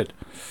rest of the grid.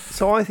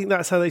 So I think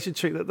that's how they should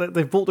treat that.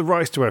 They've bought the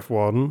rights to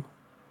F1,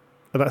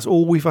 and that's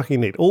all we fucking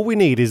need. All we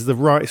need is the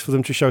rights for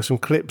them to show some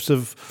clips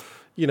of,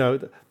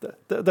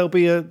 there'll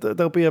be a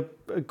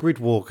grid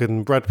walk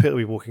and Brad Pitt will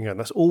be walking around.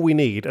 That's all we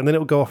need, and then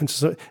it'll go off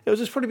into it'll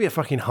just probably be a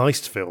fucking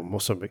heist film or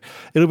something.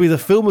 It'll be the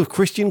film of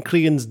Christian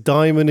Clean's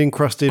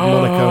diamond-encrusted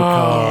Monaco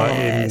car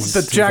in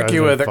the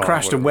Jaguar that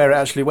crashed and where it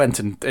actually went,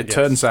 and it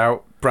turns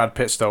out Brad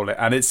Pitt stole it,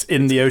 and it's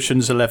in the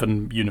Ocean's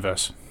 11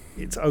 universe.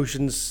 It's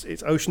Ocean's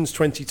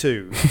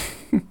 22.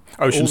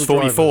 Ocean's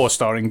 44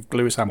 starring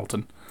Lewis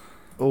Hamilton.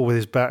 All with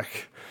his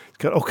back.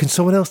 Oh, can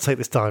someone else take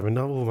this diamond?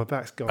 Oh, my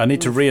back's gone. I need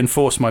to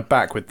reinforce my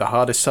back with the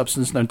hardest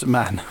substance known to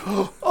man.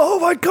 Oh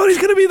my God, he's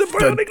going to be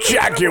the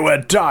Jaguar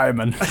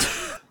diamond.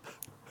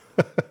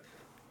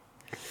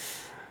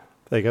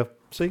 There you go.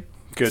 See?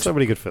 Good. So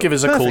many good films. Give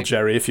us a call,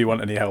 Jerry, if you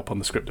want any help on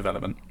the script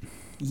development.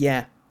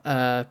 Yeah,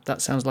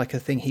 that sounds like a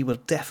thing he will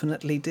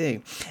definitely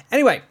do.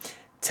 Anyway,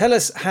 tell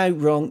us how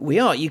wrong we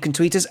are. You can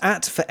tweet us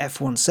at For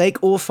F1's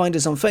Sake, or find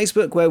us on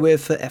Facebook where we're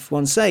For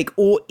F1's Sake,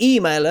 or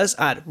email us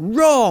at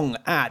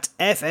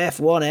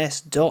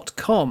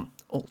wrong@ff1s.com.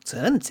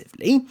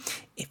 Alternatively,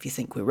 if you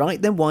think we're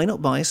right, then why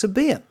not buy us a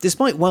beer?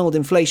 Despite wild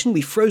inflation,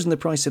 we've frozen the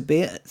price of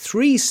beer at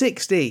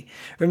 $3.60.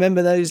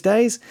 Remember those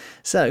days?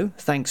 So,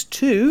 thanks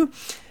to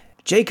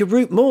Jacob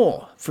Root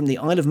Moore from the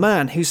Isle of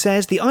Man, who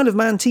says the Isle of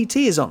Man TT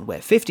is on,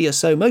 where 50 or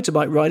so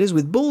motorbike riders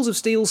with balls of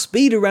steel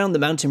speed around the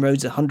mountain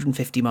roads at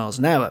 150 miles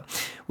an hour.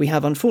 We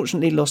have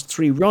unfortunately lost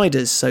 3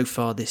 riders so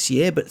far this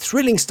year, but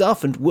thrilling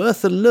stuff and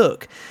worth a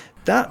look.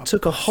 That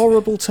took a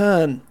horrible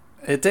turn.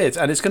 It did,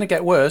 and it's going to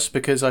get worse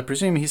because I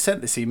presume he sent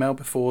this email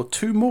before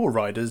 2 more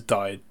riders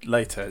died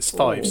later. It's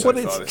 5 so far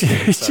this year.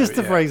 It's just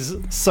the phrase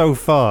 "so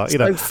far."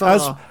 So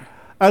far.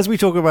 As we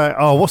talk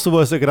about, what's the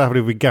worst that could happen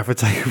if we gaffer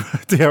take a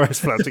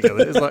DRS plan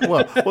together? It's like,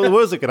 well, the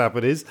worst that could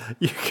happen is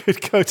you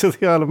could go to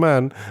the Isle of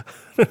Man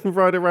and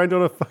ride around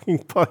on a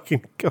fucking bike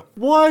and go,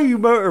 why are you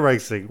motor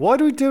racing? Why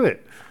do we do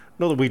it?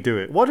 Not that we do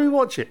it. Why do we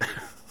watch it?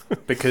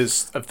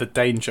 Because of the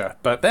danger.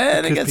 But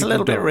then it gets a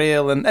little bit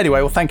real. And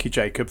anyway, well, thank you,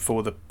 Jacob,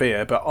 for the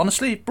beer. But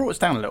honestly, it brought us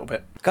down a little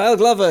bit. Kyle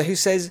Glover, who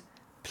says,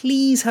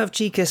 please have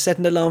Chica set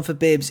an alarm for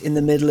Bibbs in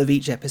the middle of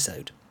each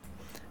episode.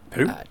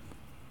 Who?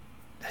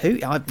 Who?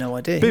 I have no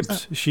idea.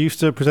 Bibbs. She used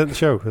to present the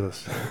show with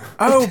us.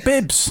 Oh,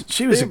 Bibbs.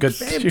 She was a good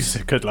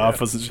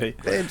laugh, wasn't she?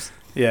 Bibbs.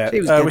 Yeah.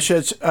 We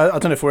should. I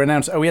don't know if we're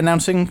announcing. Are we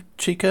announcing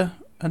Chica?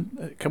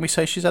 And can we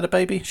say she's had a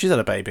baby? She's had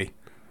a baby.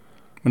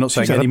 We're not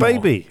saying she's anymore. She's had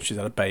a baby. She's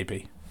had a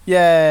baby.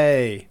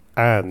 Yay!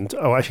 And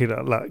actually,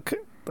 like,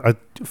 I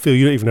feel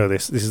you don't even know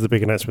this. This is the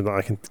big announcement that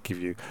I can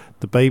give you.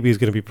 The baby is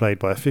going to be played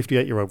by a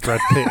 58-year-old Brad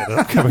Pitt in an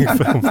upcoming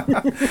film.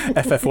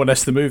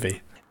 FF1S the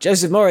movie.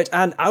 Joseph Morritt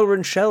and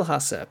Alron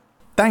Shellhasser.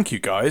 Thank you,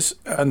 guys,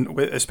 and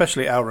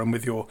especially Alron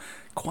with your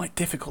quite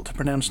difficult to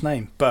pronounce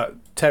name. But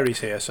Terry's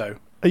here, so.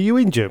 Are you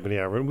in Germany,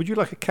 Alron? Would you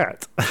like a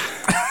cat?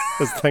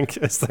 as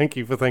thank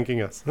you for thanking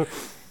us.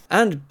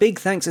 And big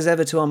thanks as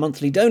ever to our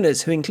monthly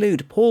donors, who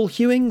include Paul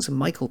Hewings,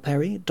 Michael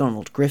Perry,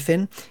 Donald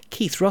Griffin,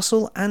 Keith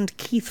Russell and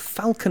Keith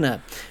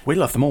Falconer. We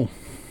love them all.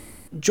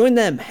 Join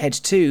them. Head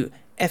to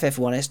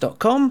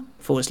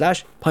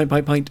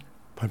ff1s.com/pint. Pint.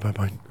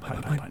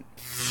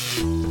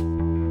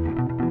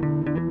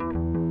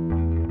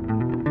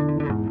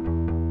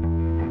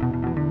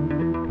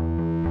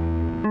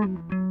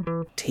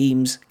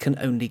 Teams can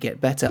only get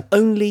better.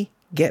 Only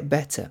get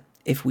better.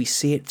 If we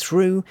see it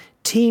through,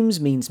 teams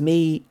means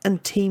me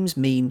and teams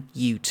mean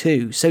you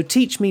too. So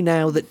teach me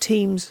now that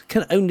teams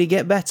can only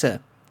get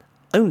better.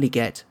 Only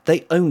get,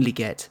 they only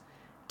get.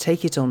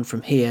 Take it on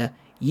from here.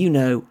 You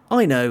know,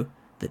 I know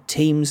that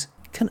teams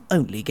can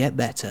only get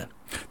better.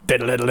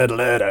 That was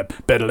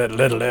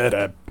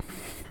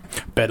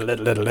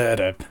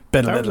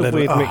a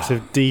weird mix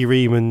of D.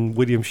 Ream and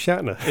William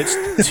Shatner.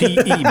 It's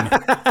T-Eam.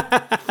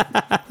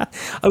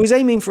 I was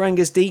aiming for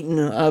Angus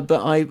Deaton,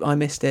 but I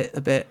missed it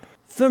a bit.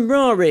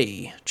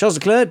 Ferrari, Charles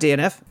Leclerc,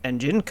 DNF,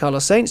 engine,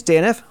 Carlos Sainz,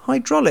 DNF,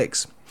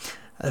 hydraulics.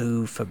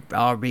 Oh,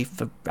 Ferrari,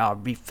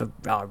 Ferrari,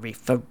 Ferrari,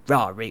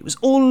 Ferrari. It was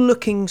all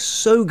looking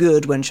so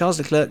good when Charles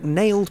Leclerc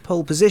nailed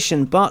pole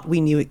position, but we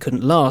knew it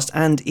couldn't last,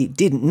 and it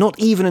didn't, not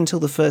even until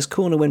the first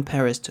corner when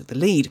Perez took the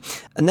lead.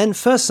 And then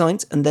first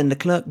Sainz and then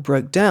Leclerc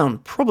broke down,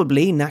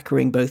 probably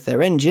knackering both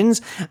their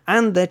engines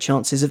and their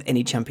chances of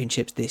any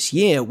championships this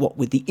year, what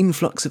with the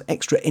influx of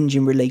extra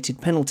engine-related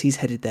penalties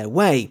headed their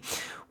way.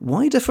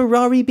 Why do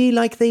Ferrari be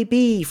like they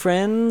be,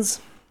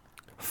 friends?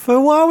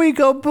 Ferrari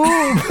go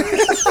boom!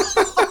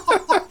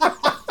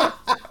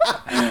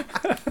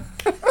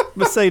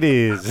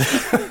 Mercedes.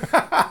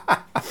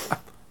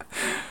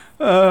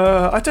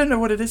 I don't know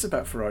what it is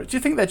about Ferrari. Do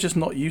you think they're just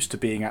not used to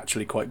being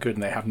actually quite good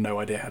and they have no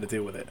idea how to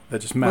deal with it? They're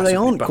just massively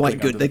Well, they aren't buckling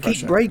quite good. under They the keep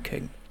pressure.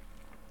 braking.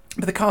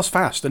 But the car's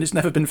fast, and it's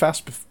never been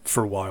fast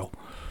for a while.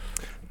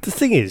 The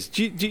thing is,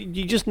 do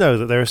you just know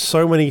that there are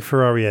so many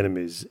Ferrari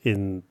enemies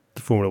in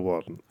the Formula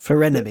One?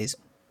 For enemies.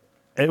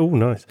 Oh,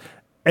 nice.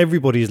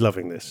 Everybody's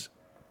loving this.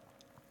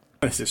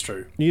 This is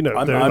true. You know,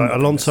 I'm like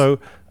loving this.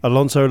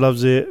 Alonso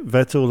loves it.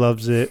 Vettel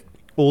loves it.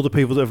 All the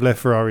people that have left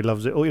Ferrari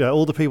loves it. Or, you know,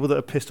 all the people that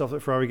are pissed off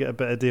that Ferrari get a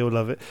better deal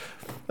love it.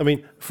 I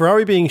mean,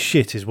 Ferrari being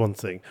shit is one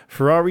thing.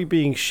 Ferrari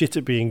being shit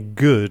at being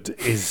good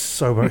is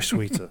so much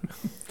sweeter.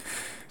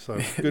 So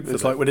good for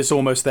It's them. like when it's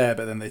almost there,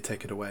 but then they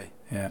take it away.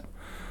 Yeah.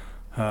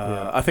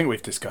 I think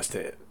we've discussed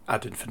it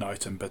ad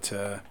infinitum, but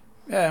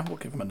yeah, we'll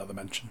give them another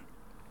mention.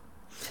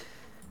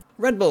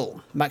 Red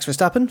Bull. Max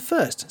Verstappen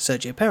first,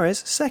 Sergio Perez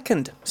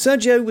second.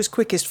 Sergio was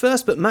quickest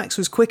first, but Max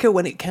was quicker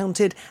when it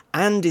counted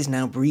and is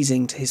now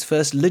breezing to his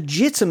first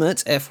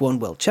legitimate F1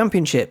 World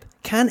Championship.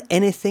 Can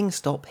anything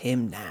stop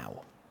him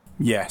now?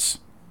 Yes.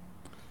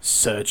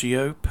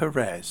 Sergio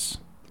Perez.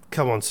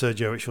 Come on,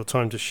 Sergio, it's your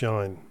time to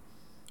shine.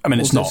 I mean,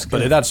 it's Also not,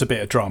 but it adds a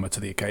bit of drama to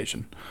the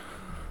occasion.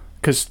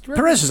 Because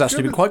Perez has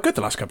actually been quite good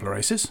the last couple of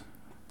races.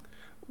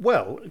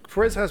 Well,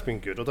 Perez has been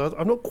good, although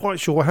I'm not quite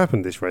sure what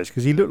happened this race,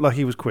 because he looked like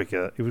he was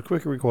quicker. He was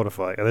quicker in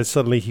qualifying, and then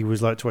suddenly he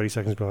was like 20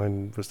 seconds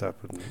behind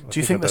Verstappen. Do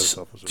you think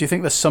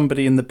there's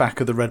somebody in the back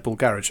of the Red Bull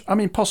garage? I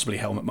mean, possibly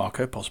Helmut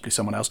Marko, possibly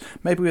someone else.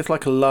 Maybe with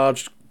like a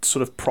large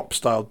sort of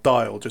prop-style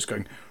dial just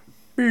going,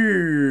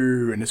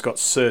 boo, and it's got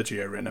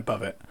Sergio written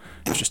above it.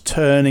 It's just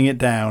turning it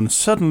down.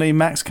 Suddenly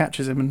Max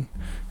catches him and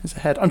is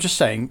ahead. I'm just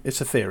saying, it's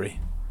a theory.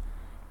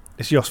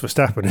 It's Jos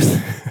Verstappen,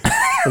 isn't it?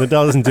 And the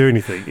dial doesn't do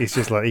anything. It's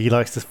just like he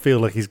likes to feel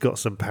like he's got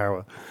some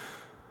power.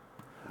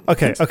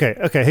 Okay.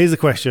 Here's the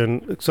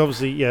question. So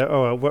obviously, yeah,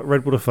 oh, well,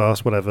 Red Bull are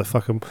fast, whatever,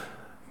 fuck them.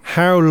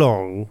 How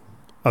long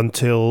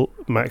until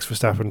Max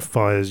Verstappen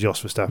fires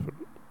Jos Verstappen?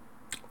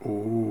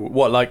 Ooh,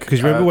 what, like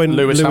Because remember when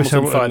Lewis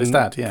Hamilton fired his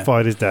dad? Yeah.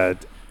 Fired his dad.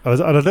 I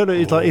don't know.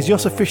 It's like, is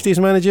Jos officially his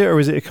manager, or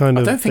is it a kind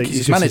of? I don't think he's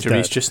his just manager. dad?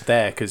 He's just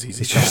there because he's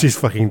his It's just dad. his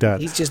fucking dad.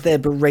 He's just there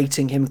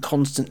berating him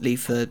constantly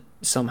for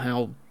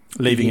somehow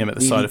Leaving him at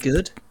the side of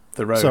good.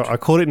 the road. So I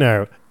call it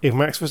now. If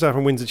Max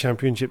Verstappen wins the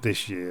championship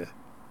this year,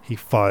 he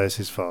fires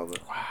his father.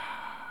 Wow.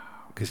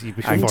 Because he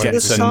and finally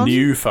gets the a son?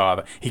 new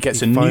father. He gets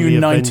He a new finally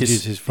 90s.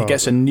 avenges his He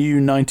gets a father. new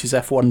 90s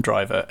F1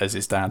 driver as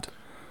his dad.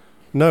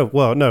 No,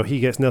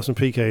 he gets Nelson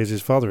Piquet as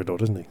his father-in-law,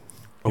 doesn't he?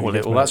 Oh,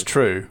 well, that's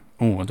true.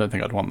 Oh, I don't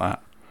think I'd want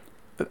that.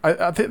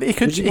 I think he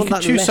could. Would you He want could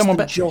that choose less someone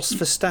than better. Jos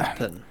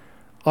Verstappen?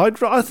 I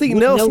think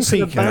Would Nelson Nelson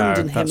Piquet.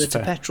 abandon No, him that's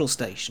at a fair. petrol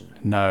station?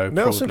 No,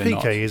 Nelson probably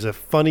Piquet not. is a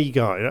funny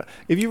guy.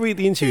 If you read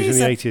the interviews He's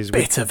in the a 80s,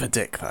 bit of a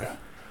dick, though.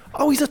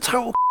 oh, he's a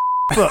total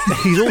but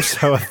he's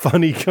also a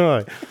funny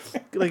guy.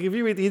 Like, if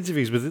you read the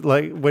interviews with,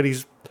 like, when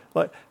he's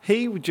like,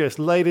 he just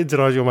laid into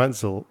Nigel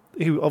Mansell,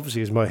 who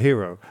obviously is my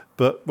hero,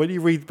 but when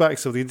you read back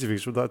some of the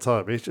interviews from that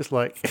time, it's just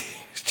like,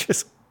 it's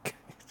just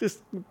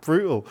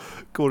brutal,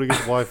 calling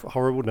his wife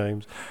horrible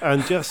names,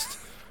 and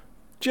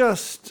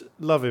just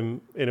love him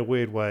in a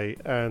weird way.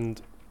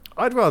 And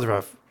I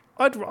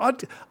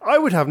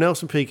would have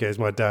Nelson Piquet as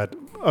my dad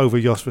over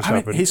Jos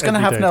Verstappen. I mean, he's going to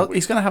every day of the week.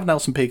 he's going to have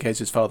Nelson Piquet as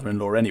his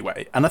father-in-law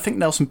anyway, and I think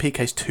Nelson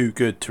Piquet's too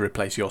good to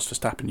replace Jos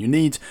Verstappen. You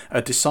need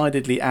a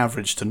decidedly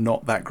average to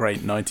not that great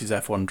 90s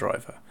F1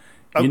 driver.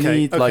 You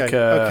need like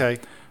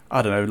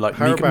I don't know, like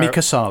How about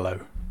Mika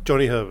Salo.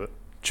 Johnny Herbert.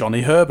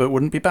 Johnny Herbert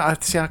wouldn't be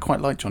bad. See, I quite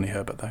like Johnny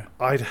Herbert though.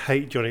 I'd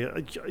hate Johnny.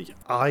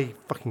 I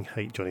fucking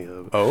hate Johnny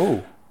Herbert.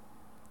 Oh,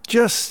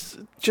 Just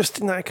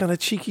in that kind of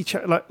cheeky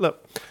chat. Like,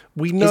 look,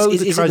 we know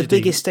Is the it tragedy. the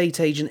big estate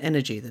agent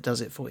energy that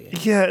does it for you?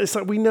 Yeah, it's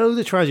like we know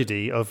the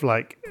tragedy of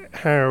like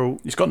how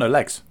he's got no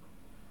legs.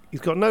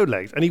 he's got no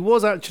legs, and he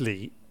was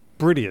actually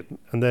brilliant,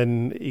 and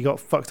then he got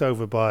fucked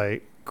over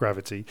by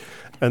gravity,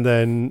 and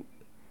then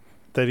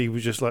he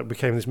was just like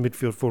became this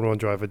midfield Formula 1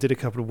 driver. Did a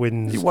couple of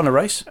wins, He won a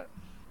race,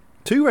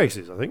 2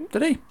 races, I think.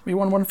 did he? He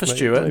won one for Maybe-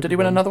 Stewart. maybe Did he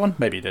win one. another one?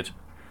 Maybe he did.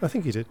 I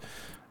think he did,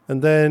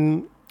 and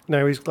then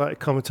now he's like a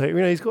commentator.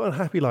 You know, he's got a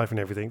happy life and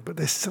everything, but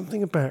there's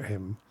something about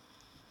him.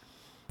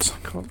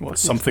 What,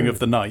 something of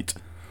the night.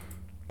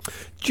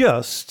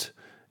 Just,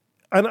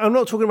 and I'm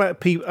not talking about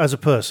Pete as a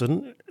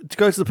person. To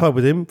go to the pub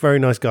with him, very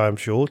nice guy, I'm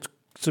sure.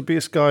 To be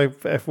a Sky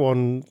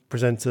F1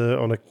 presenter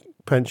on a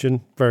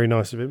pension, very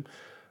nice of him.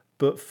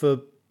 But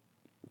for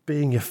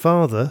being your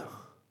father,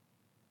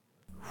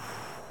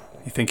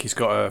 You think he's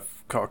got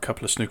a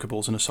couple of snooker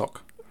balls in a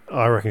sock?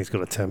 I reckon he's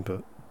got a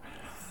temper.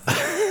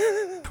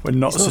 We're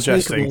not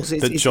suggesting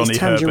that Johnny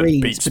Herbert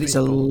beats but it's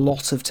people. a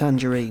lot of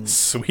tangerines.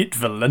 Sweet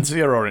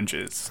Valencia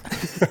oranges.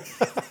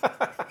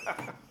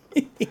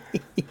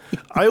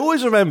 I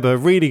always remember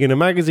reading in a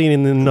magazine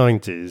in the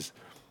 90s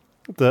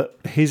that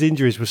his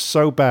injuries were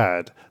so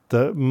bad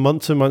that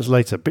months and months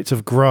later, bits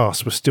of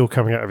grass were still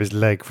coming out of his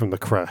leg from the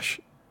crash.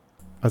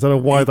 I don't know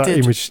why that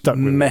image stuck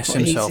with me. Mess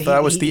himself.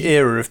 That was the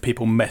era of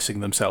people messing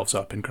themselves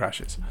up in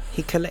crashes.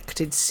 He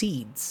collected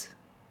seeds.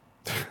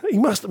 He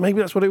must. Maybe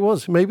that's what it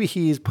was. Maybe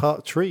he is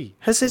part tree.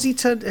 Has he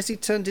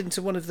turned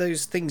into one of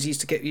those things you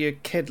used to get your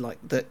kid, like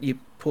that you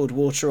poured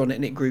water on it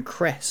and it grew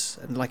cress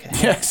and like a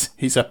head? Yes,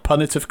 he's a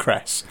punnet of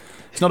cress.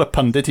 He's not a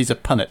pundit, he's a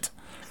punnet.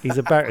 He's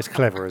about as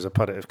clever as a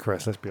punnet of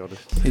cress, let's be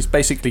honest. He's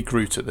basically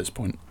Groot at this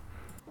point.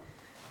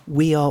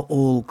 We are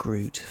all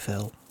Groot,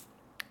 Phil.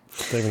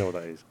 Don't even know what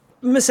that is.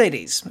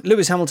 Mercedes.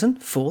 Lewis Hamilton,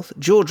 4th.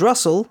 George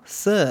Russell,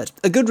 3rd.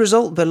 A good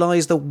result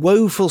belies the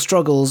woeful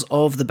struggles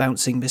of the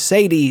bouncing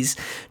Mercedes.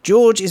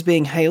 George is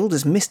being hailed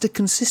as Mr.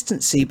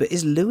 Consistency, but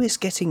is Lewis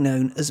getting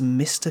known as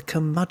Mr.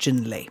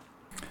 Curmudgeonly?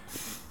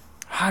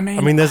 I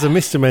mean, there's a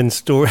Mr. Men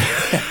story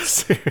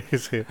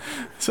series here.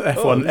 So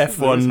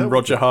F1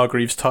 Roger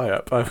Hargreaves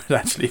tie-up. I would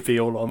actually be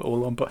all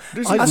on. But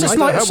as a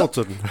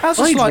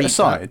slight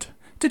aside,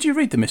 did you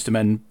read the Mr.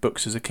 Men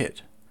books as a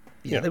kid?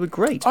 Yeah, they were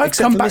great. I've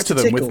come back to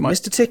them with my...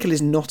 Mr. Tickle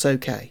is not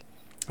okay.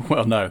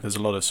 Well, no, there's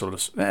a lot of sort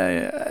of...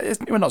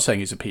 we're not saying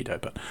he's a pedo,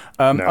 but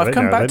I've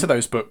come back to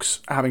those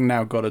books, having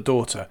now got a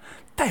daughter.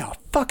 They are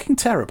fucking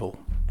terrible.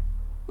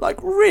 Like,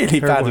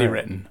 really badly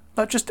written.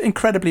 Like, just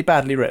incredibly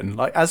badly written.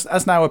 Like,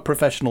 as now a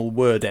professional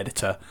word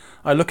editor,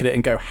 I look at it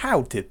and go,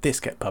 how did this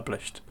get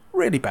published?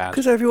 Really bad.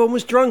 Because everyone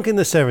was drunk in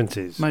the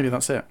 70s. Maybe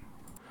that's it.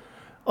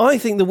 I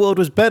think the world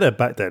was better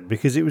back then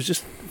because it was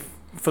just...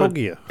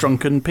 foggier.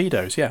 Drunken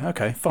pedos. Yeah,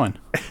 okay, fine.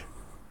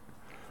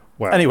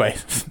 Wow. Anyway,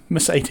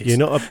 Mercedes. You're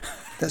not a...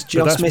 That's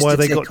just Mr. why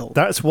they Tickle.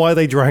 That's why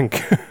they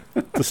drank.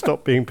 To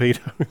stop being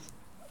pedos.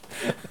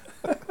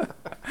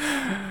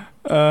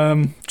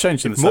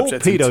 Changing the more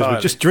subject pedos entirely.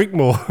 would just drink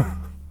more.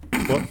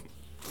 What?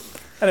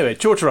 Anyway,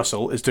 George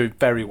Russell is doing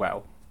very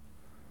well.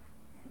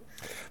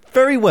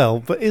 Very well,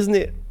 but isn't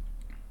it...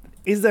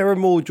 Is there a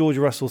more George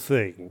Russell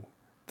thing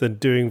than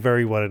doing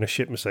very well in a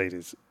shit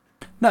Mercedes?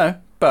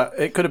 No, but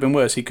it could have been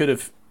worse. He could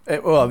have...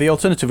 Well, the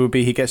alternative would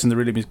be he gets in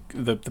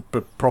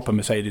the proper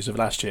Mercedes of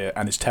last year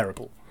and is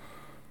terrible.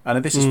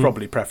 And this is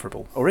probably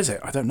preferable. Or is it?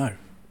 I don't know.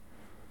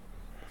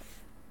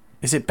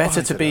 Is it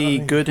better to be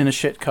good in a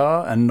shit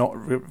car and not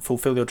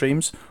fulfill your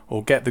dreams?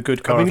 Or get the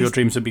good car of your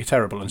dreams and be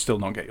terrible and still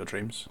not get your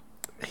dreams?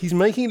 He's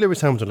making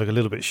Lewis Hamilton look a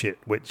little bit shit,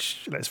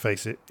 which, let's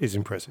face it, is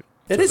impressive.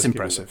 It is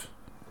impressive.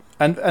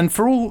 And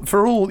for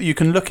all, you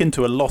can look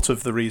into a lot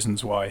of the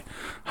reasons why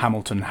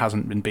Hamilton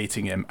hasn't been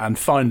beating him and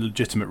find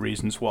legitimate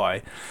reasons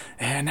why.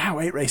 And now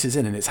 8 races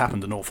in and it's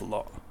happened an awful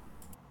lot.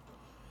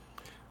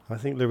 I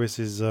think Lewis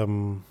is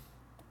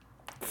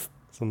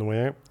it's on the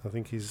way out. I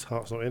think his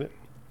heart's not in it.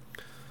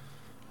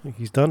 I think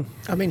he's done.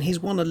 I mean, he's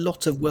won a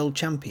lot of world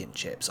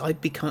championships.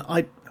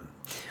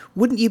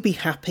 Wouldn't you be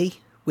happy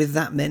with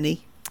that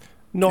many?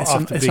 Not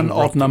after being an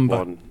odd number.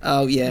 One.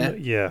 Oh yeah,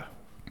 yeah.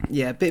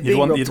 Yeah,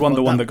 you'd won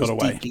the one that got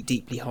away. Deeply,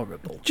 deeply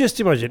horrible. Just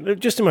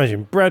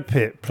imagine. Brad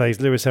Pitt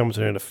plays Lewis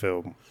Hamilton in a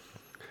film,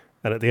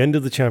 and at the end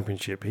of the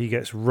championship, he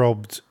gets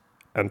robbed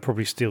and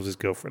probably steals his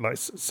girlfriend. Like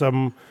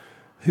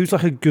who's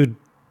a good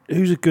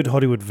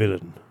Hollywood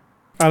villain?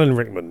 Alan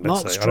Rickman.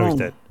 Let's Mark say. Strong. I know he's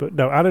dead, but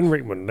no, Alan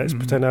Rickman. Let's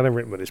pretend Alan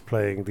Rickman is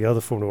playing the other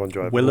Formula One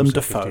driver, Willem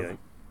Dafoe.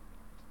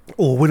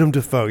 Or Willem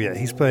Dafoe. Yeah,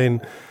 he's playing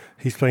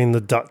the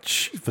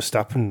Dutch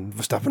Verstappen,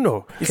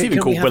 or he's even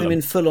called called we have Willem. him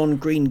in full-on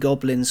Green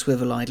Goblin,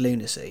 swivel-eyed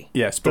lunacy?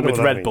 Yes, but with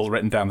Red Bull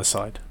written down the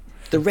side.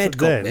 The Red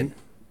Goblin,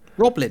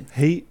 Roblin.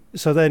 At the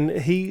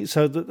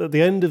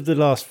end of the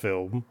last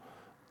film,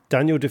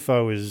 Daniel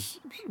Defoe is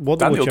won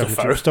the Daniel world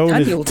championship. Defoe. Stolen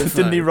Daniel Defoe.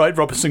 Didn't he write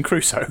Robinson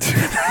Crusoe?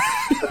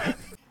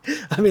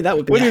 I mean, that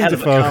would be William a hell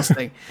Dafoe. of a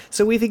casting.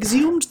 So we've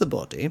exhumed the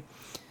body.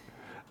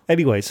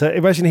 Anyway, so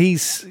imagine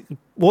he's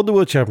won the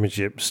world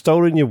championship,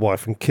 stolen your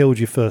wife, and killed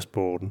your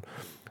firstborn.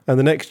 And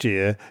the next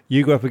year,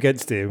 you go up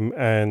against him,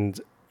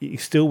 and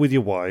he's still with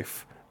your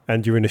wife,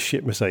 and you're in a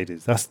shit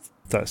Mercedes. That's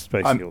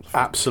basically all. I'm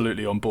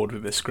absolutely on board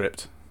with this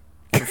script.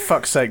 For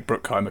fuck's sake,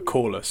 Bruckheimer,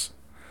 call us.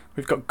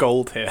 We've got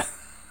gold here.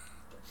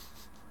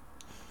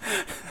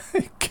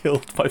 He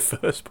killed my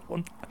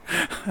firstborn.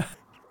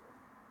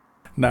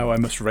 Now I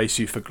must race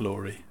you for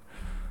glory.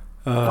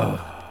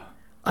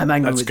 I'm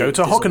angry Let's with go you.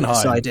 to This is all Hockenheim.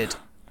 decided.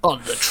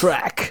 On the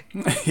track.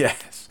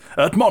 Yes,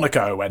 at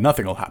Monaco, where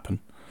nothing will happen.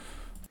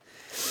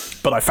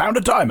 But I found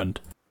a diamond.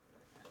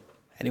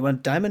 Anyone?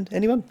 Diamond?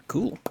 Anyone?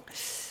 Cool.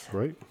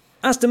 Right.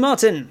 Aston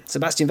Martin,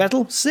 Sebastian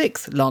Vettel,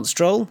 6th. Lance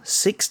Stroll,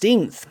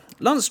 16th.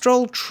 Lance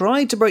Stroll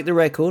tried to break the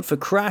record for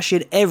crash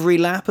in every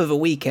lap of a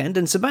weekend,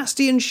 and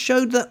Sebastian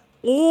showed that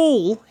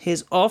all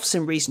his offs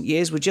in recent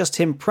years were just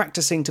him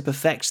practicing to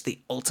perfect the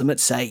ultimate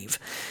save.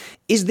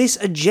 Is this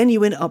a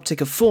genuine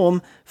uptick of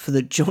form for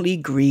the Jolly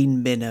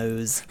Green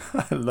Minnows?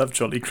 I love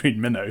Jolly Green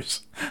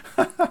Minnows.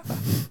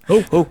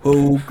 Ho, ho,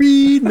 ho,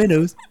 green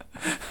minnows.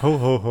 Ho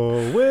ho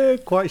ho, we're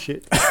quite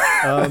shit.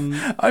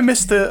 I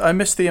missed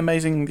the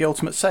amazing, the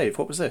ultimate save.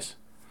 What was this?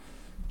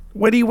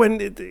 When he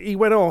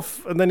went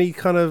off, and then he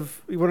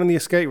went on the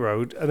escape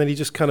road, and then he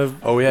just kind of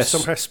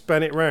somehow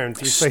span it round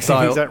to facing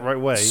the exact right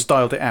way.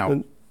 Styled it out.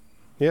 And,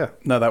 yeah.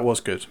 No, that was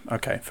good.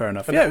 Okay, fair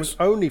enough. And that was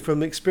only from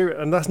the experience,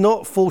 and that's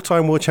not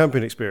full-time world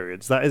champion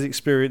experience. That is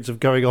experience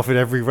of going off in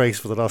every race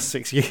for the last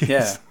 6 years.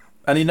 Yeah,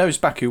 and he knows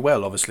Baku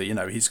well. Obviously,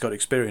 he's got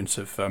experience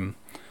of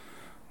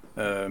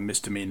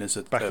misdemeanors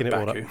at Backing it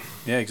all Baku. up.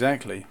 Yeah,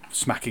 exactly.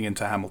 Smacking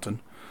into Hamilton.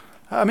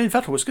 I mean,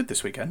 Vettel was good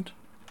this weekend.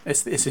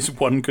 This is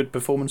one good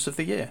performance of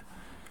the year.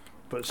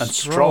 But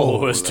Stroll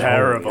was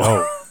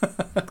terrible.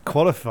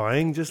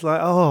 Qualifying, just like,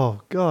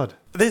 oh god.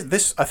 I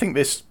think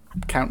this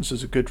counts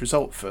as a good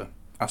result for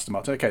Aston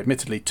Martin. Okay,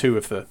 admittedly, 2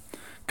 of the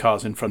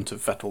cars in front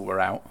of Vettel were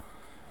out,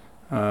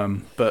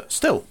 but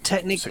still,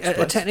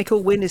 a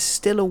technical win is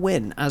still a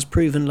win, as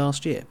proven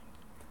last year.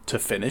 To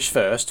finish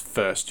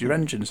first your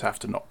engines have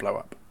to not blow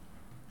up.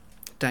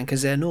 Danke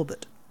sehr,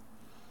 Norbert.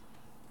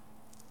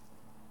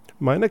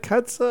 Meine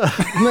Katze.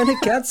 Meine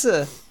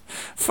Katze.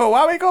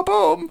 For go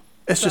boom.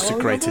 It's just a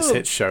greatest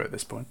hits show at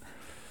this point.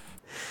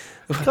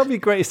 It can't be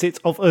greatest hits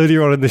of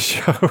earlier on in the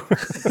show.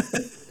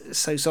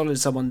 So Solid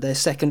Someone, their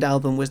second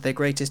album was their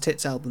greatest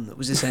hits album. That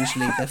was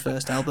essentially their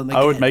first album again.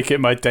 I would make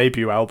it my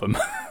debut album.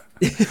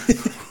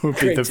 Would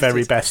be the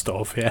very best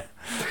of, yeah.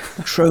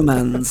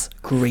 Troman's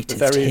greatest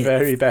the very, hits.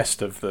 very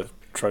best of the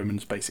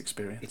Troman's bass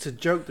experience. It's a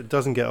joke that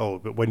doesn't get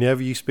old, but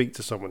whenever you speak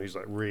to someone who's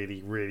like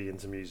really, really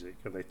into music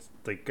and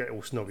they get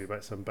all snobby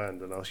about some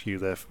band and ask you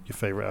your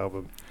favourite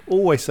album,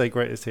 always say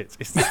greatest hits.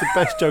 It's the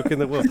best joke in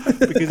the world,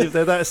 because if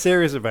they're that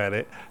serious about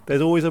it,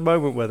 there's always a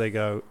moment where they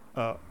go,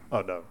 oh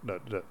no.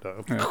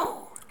 Yeah.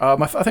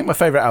 I think my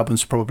favourite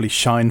album's probably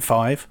Shine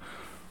 5.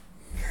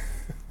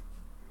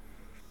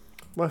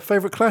 My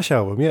favourite Clash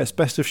album, it's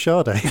Best of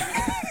Sade.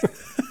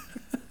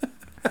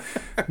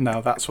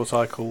 Now that's what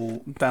I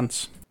call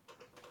dance.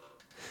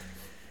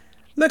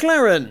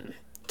 McLaren.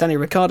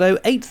 Daniel Ricciardo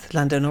 8th,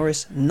 Lando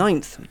Norris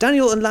 9th.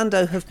 Daniel and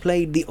Lando have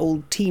played the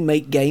old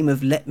teammate game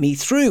of let me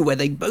through, where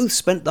they both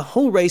spent the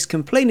whole race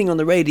complaining on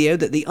the radio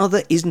that the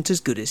other isn't as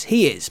good as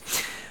he is.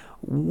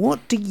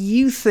 What do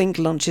you think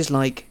lunch is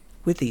like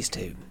with these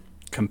two?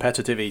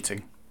 Competitive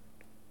eating.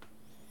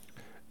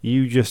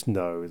 You just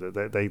know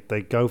that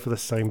they go for the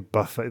same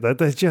buffet.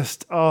 They're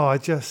just,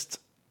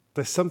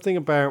 there's something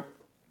about,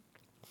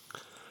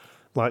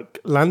 like,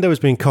 Lando is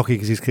being cocky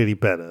because he's clearly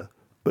better,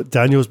 but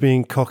Daniel's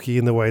being cocky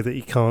in the way that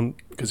he can't...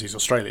 Because he's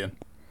Australian.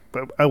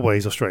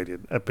 He's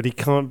Australian, but he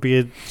can't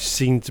be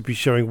seen to be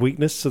showing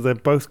weakness, so they're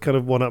both kind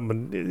of one up,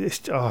 and it's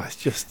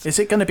just... Is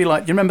it going to be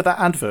like, you remember that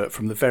advert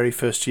from the very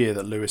first year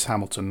that Lewis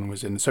Hamilton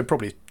was in, so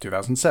probably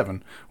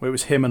 2007, where it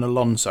was him and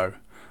Alonso,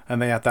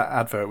 and they had that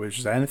advert which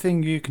was,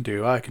 anything you can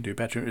do, I can do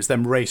better. It was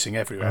them racing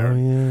everywhere.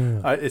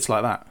 Oh, yeah. It's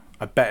like that.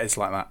 I bet it's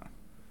like that.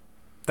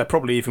 They're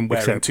probably even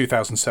wearing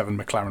 2007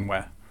 McLaren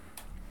wear.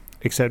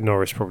 Except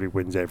Norris probably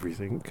wins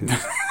everything, because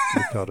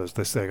Ricciardo's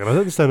this thing. And I don't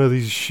understand how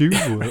these shoes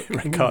work.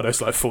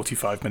 Ricciardo's like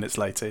 45 minutes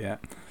later, yeah.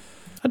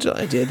 I had the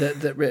idea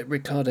that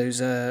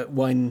Ricciardo's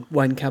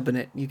wine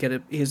cabinet, he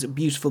has a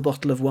beautiful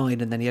bottle of wine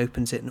and then he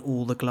opens it and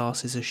all the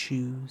glasses are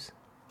shoes.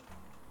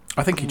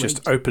 I think he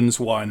just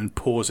opens wine and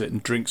pours it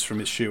and drinks from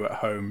his shoe at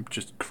home,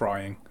 just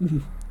crying.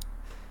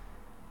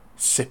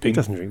 Sipping. He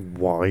doesn't drink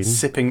wine.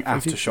 Sipping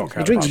aftershock.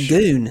 He drinks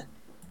goon.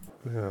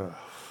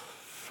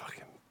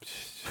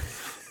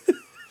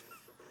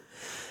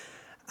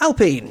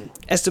 Alpine.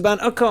 Esteban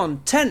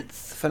Ocon 10th.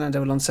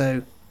 Fernando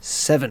Alonso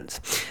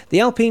 7th. The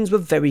Alpines were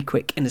very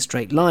quick in a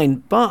straight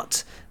line,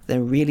 but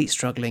they're really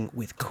struggling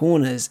with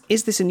corners.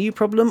 Is this a new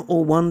problem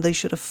or one they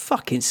should have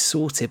fucking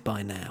sorted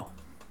by now?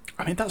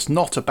 I mean, that's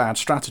not a bad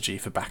strategy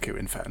for Baku,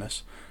 in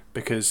fairness,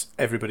 because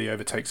everybody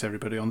overtakes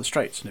everybody on the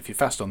straights, and if you're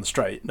fast on the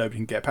straight, nobody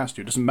can get past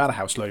you. It doesn't matter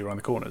how slow you are on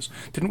the corners.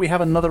 Didn't we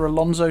have another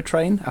Alonso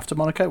train after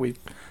Monaco? We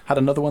had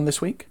another one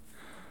this week.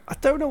 I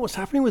don't know what's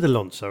happening with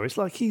Alonso. It's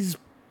like he's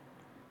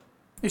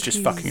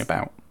just fucking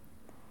about.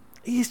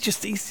 He's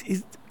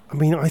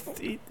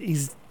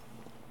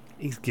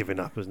given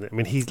up, isn't it? I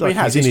mean,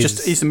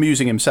 he's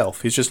amusing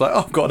himself. He's just like, oh,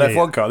 I've got an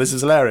F1 car. This is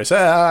hilarious.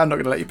 I'm not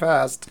going to let you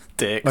past,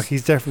 dicks. Like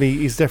he's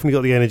definitely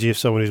got the energy of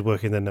someone who's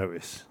working their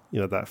notice. You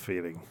know, that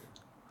feeling.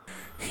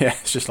 Yeah,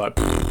 it's just like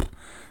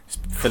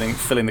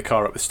filling the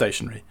car up with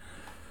stationery.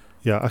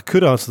 Yeah, I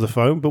could answer the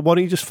phone, but why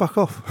don't you just fuck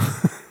off?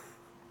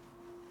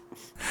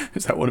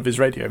 Is that one of his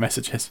radio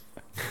messages?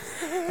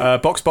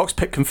 Box,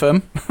 pit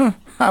confirm.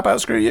 How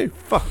about screw you?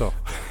 Fuck off.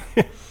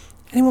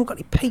 Anyone got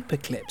any paper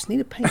clips? Need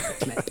a paper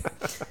clip.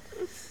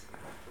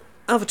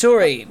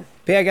 AlphaTauri.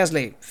 Pierre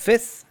Gasly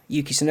 5th.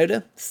 Yuki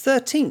Tsunoda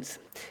 13th.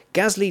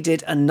 Gasly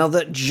did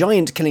another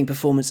giant killing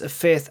performance of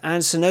 5th,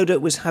 and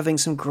Tsunoda was having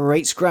some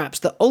great scraps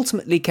that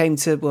ultimately came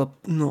to, well,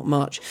 not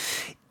much.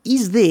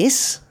 Is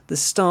this the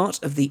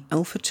start of the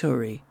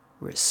AlphaTauri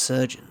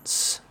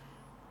resurgence?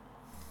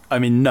 I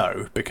mean,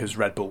 no, because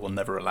Red Bull will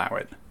never allow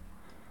it.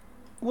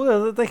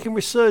 Well, they can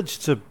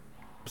resurge to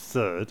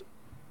third.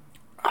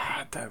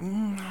 I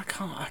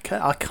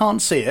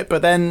can't see it.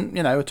 But then,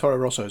 Toro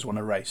Rosso's won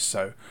a race.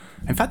 So,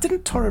 in fact,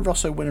 didn't Toro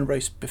Rosso win a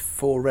race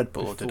before Red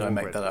Bull, or did I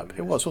make Red that up? Bull,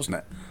 It was, wasn't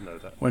it? No,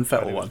 when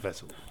Vettel won.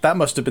 Vettel. That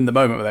must have been the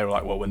moment where they were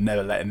like, "Well, we're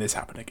never letting this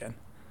happen again."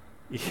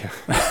 Yeah.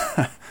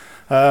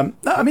 No,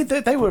 I mean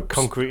they were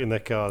concrete in their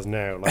cars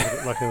now, like in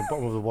the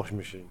bottom of the washing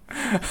machine.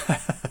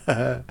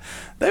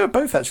 They were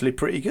both actually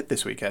pretty good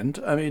this weekend.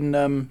 I mean,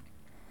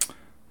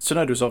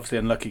 Tsunoda was obviously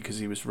unlucky because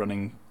he was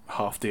running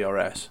half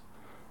DRS,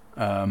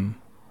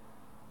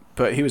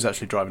 but he was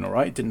actually driving all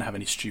right. He didn't have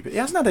any stupid. He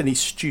hasn't had any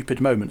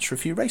stupid moments for a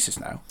few races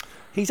now.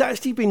 He's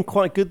actually been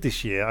quite good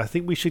this year. I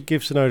think we should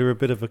give Tsunoda a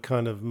bit of a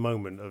kind of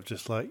moment of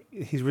just like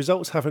his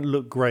results haven't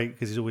looked great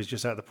because he's always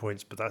just out the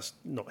points, but that's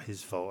not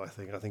his fault. I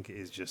think it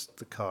is just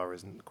the car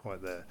isn't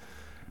quite there.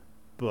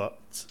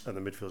 And the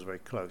midfield's very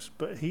close.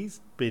 But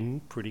he's been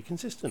pretty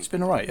consistent. He's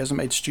been all right. He hasn't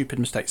made stupid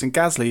mistakes. And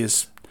Gasly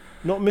is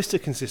not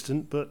Mr.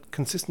 Consistent, but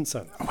consistent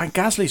son. When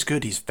Gasly's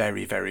good, he's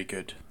very, very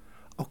good.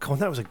 Oh come on,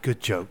 that was a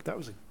good joke. That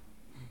was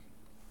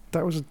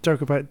a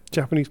joke about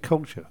Japanese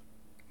culture.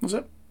 Was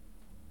it?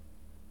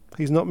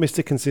 He's not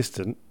Mr.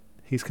 Consistent.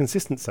 He's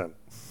consistent, Sam.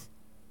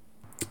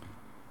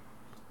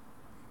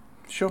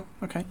 Sure.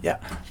 Okay. Yeah.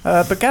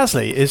 But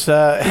Gasly is. You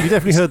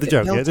definitely heard the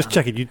joke. Yeah. Just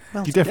checking. You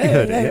definitely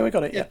heard it. Yeah, we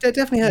got it. Yeah.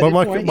 Definitely heard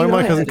it. My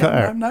mic hasn't cut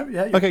out. No.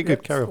 Yeah. Okay.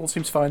 Good. Carry on. All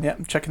seems fine. Yeah.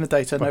 I'm checking the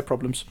data. No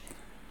problems.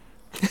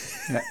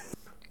 Yeah.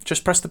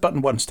 Just press the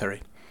button once,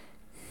 Terry.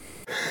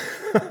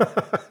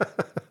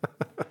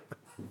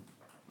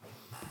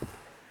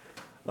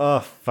 Oh,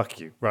 fuck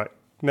you. Right.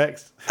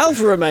 Next.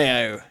 Alfa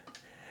Romeo.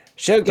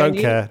 Shogun Don't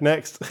care.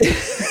 Next.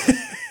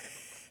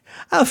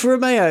 Alfa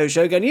Romeo,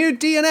 Shogun Yu,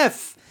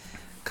 DNF.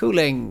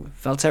 Cooling,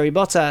 Valtteri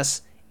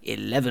Bottas,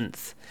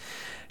 11th.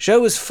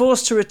 Zhou was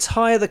forced to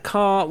retire the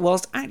car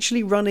whilst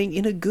actually running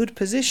in a good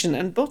position,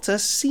 and Bottas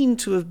seemed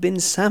to have been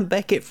Sam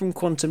Beckett from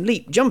Quantum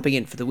Leap, jumping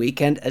in for the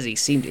weekend as he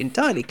seemed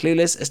entirely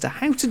clueless as to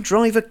how to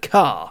drive a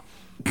car.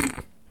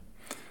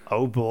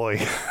 Oh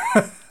boy.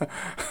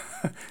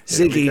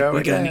 Ziggy,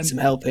 we're going to need some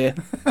help here.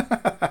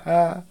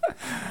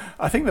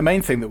 I think the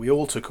main thing that we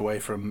all took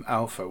away from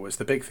Alpha was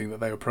the big thing that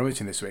they were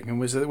promoting this week, and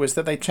was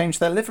that they changed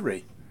their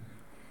livery.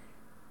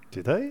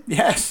 Did they?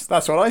 Yes,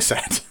 that's what I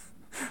said.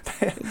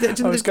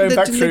 Didn't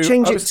they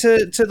change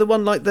it to the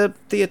one like the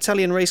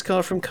Italian race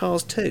car from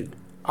Cars 2?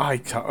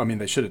 I mean,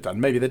 they should have done.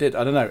 Maybe they did.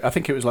 I don't know. I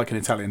think it was like an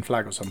Italian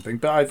flag or something.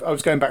 But I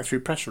was going back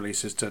through press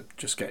releases to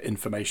just get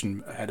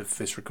information ahead of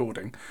this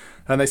recording.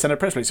 And they sent a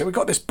press release. So we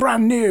got this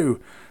brand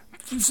new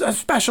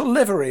special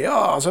livery.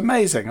 Oh, it's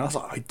amazing. I was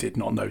like, I did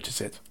not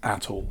notice it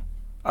at all.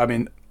 I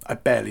mean, I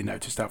barely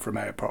noticed Alfa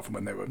Romeo apart from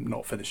when they were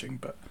not finishing.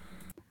 But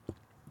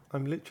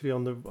I'm literally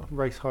on the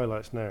race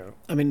highlights now.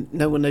 I mean,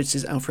 no one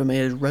notices Alfa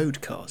Romeo's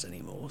road cars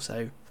anymore.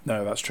 So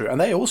no, that's true.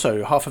 And they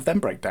also, half of them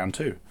break down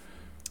too.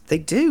 They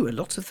do. A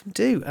lot of them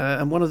do.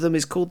 And one of them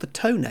is called the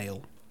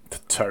Toenail. The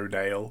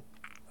Toenail.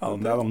 Oh,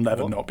 that'll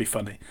never not be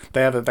funny.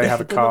 They have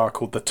a car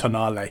called the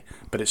Tonale,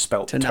 but it's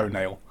spelt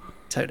toenail.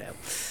 Toenail.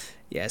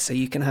 Yeah, so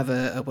you can have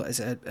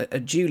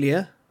a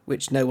Giulia,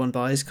 which no one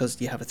buys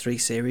because you have a 3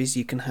 Series.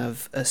 You can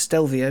have a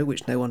Stelvio,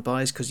 which no one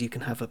buys because you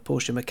can have a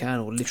Porsche Macan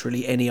or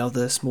literally any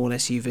other small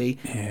SUV.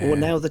 Yeah. Or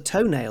now the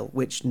Toenail,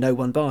 which no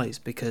one buys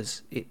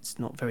because it's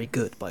not very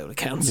good by all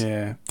accounts.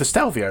 Yeah, the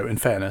Stelvio, in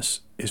fairness,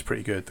 is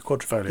pretty good. The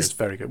Quadrifoglio is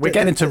very good. We're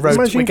getting into road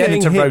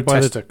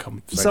tester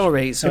conversation.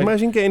 Sorry.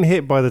 Imagine getting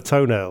hit by the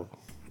toenail.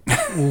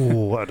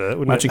 Ooh,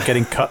 Imagine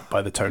getting cut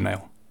by the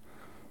toenail.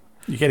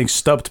 You're getting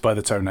stubbed by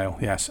the toenail.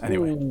 Yes.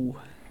 Anyway. Ooh.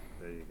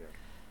 There you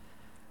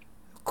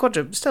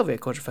go. Stelvio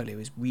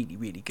Quadrifoglio is really,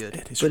 really good.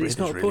 It's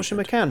not a Porsche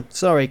Macan.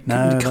 Sorry,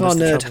 no, car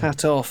nerd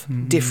hat off.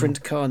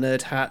 Different car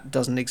nerd hat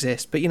doesn't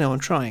exist. But I'm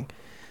trying.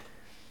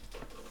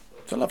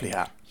 It's a lovely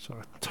hat.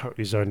 Sorry, I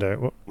totally zoned out.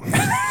 What?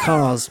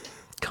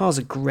 Cars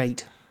are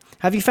great.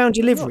 Have you found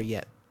your livery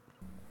yet?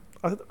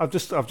 I've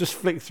just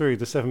flicked through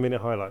the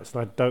 7-minute highlights,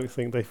 and I don't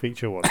think they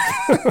feature one.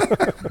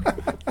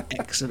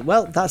 Excellent.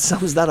 Well, that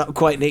sums that up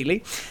quite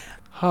neatly.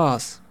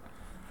 Haas.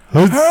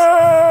 Haas,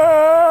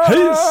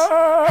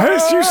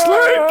 you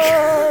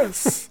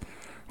slick!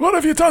 What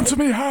have you done to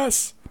me,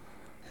 Haas?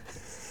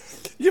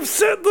 You've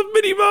set the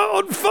minimart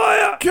on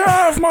fire! Get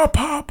out of my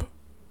pub!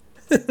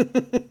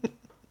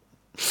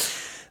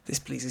 This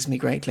pleases me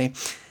greatly.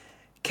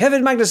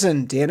 Kevin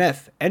Magnussen,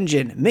 DNF,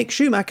 engine. Mick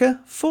Schumacher,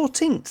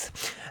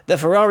 14th. The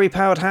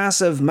Ferrari-powered Haas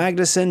of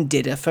Magnussen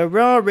did a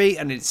Ferrari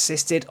and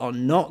insisted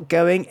on not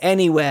going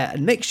anywhere,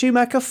 and Mick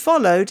Schumacher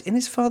followed in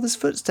his father's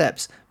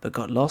footsteps, but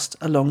got lost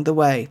along the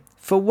way.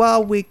 For a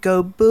while we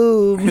go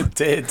boom. It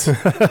did.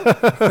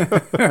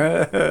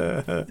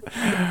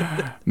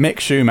 Mick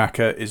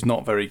Schumacher is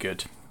not very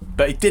good,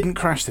 but he didn't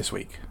crash this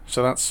week,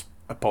 so that's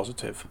a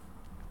positive.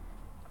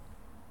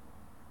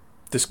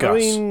 Discuss. I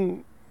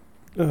mean,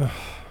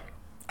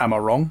 am I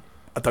wrong?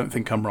 I don't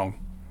think I'm wrong.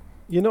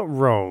 You're not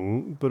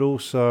wrong, but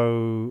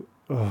also...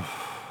 I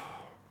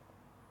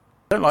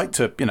don't like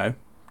to,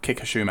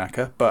 kick a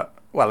Schumacher, but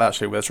Well,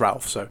 actually, there's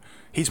Ralph, so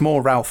he's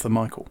more Ralph than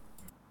Michael.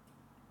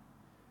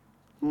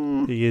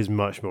 He is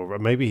much more.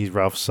 Maybe he's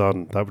Ralph's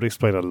son. That would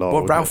explain a lot.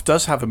 Well, Ralph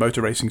does have a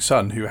motor racing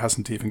son who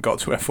hasn't even got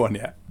to F1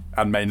 yet,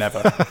 and may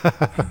never.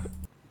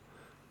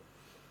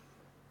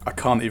 I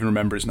can't even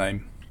remember his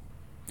name.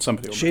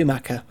 Somebody will know.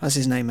 Schumacher, that's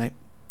his name, mate.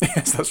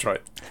 Yes, that's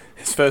right.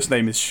 His first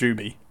name is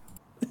Schumi.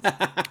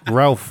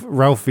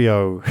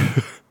 Ralphio.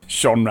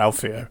 Sean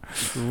Ralphio.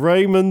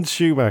 Raymond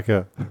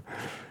Schumacher.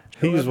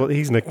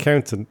 He's an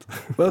accountant.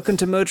 Welcome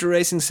to Motor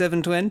Racing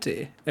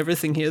 720.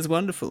 Everything here is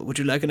wonderful. Would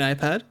you like an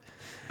iPad?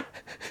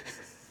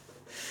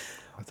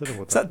 I don't know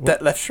what Is that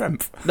Detlef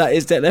Schrempf? That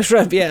is Detlef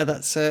Schrempf, yeah.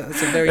 That's a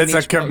very It's a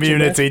niche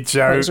community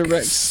joke.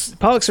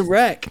 Parks and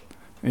Rec.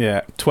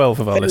 Yeah, 12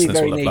 of our Very, listeners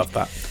very will have neat. loved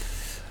that.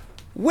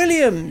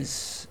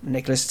 Williams.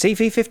 Nicholas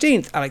Latifi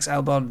 15th. Alex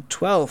Albon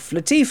 12th.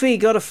 Latifi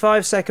got a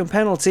 5-second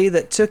penalty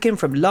that took him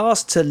from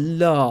last to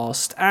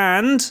last.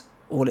 And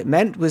all it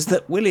meant was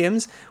that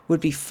Williams would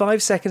be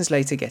 5 seconds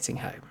later getting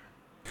home.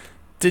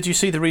 Did you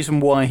see the reason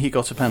why he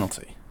got a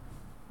penalty?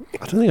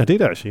 I don't think I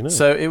did actually, no.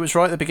 So it was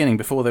right at the beginning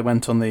before they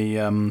went on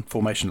the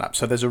formation lap.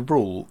 So there's a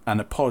rule,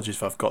 and apologies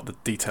if I've got the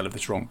detail of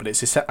this wrong, but I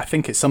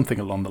think it's something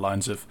along the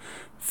lines of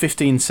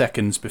 15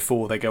 seconds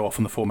before they go off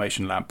on the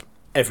formation lap,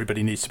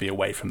 everybody needs to be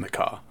away from the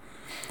car.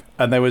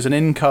 And there was an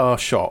in-car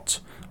shot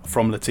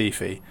from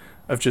Latifi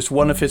of just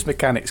one of his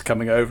mechanics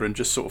coming over and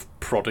just sort of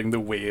prodding the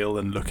wheel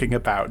and looking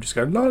about, just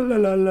going la la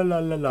la la la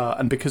la la.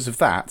 And because of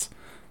that,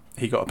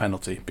 he got a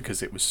penalty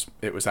because it was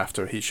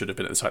after he should have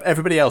been at the side.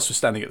 Everybody else was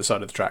standing at the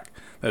side of the track.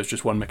 There was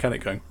just one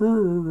mechanic going.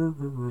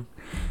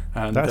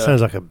 And that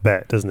sounds like a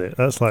bet, doesn't it?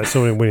 That's like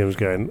someone in Williams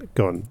going,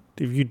 "Go on,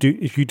 if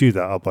you do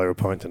that, I'll buy you a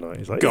pint tonight."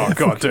 He's like, "Go on,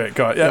 do it,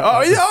 go on." Yeah.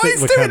 Oh, he's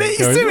doing it.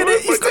 He's doing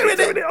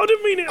it. I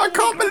didn't mean it. I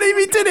can't believe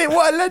he did it.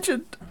 What a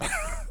legend!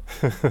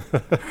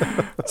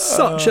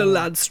 Such a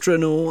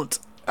ladstronaut.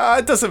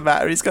 It doesn't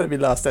matter. He's going to be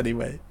last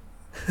anyway.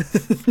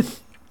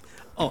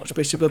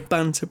 Archbishop of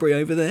Banterbury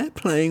over there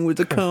playing with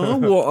the car.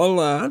 What a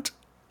lad.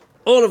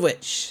 All of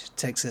which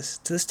takes us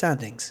to the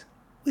standings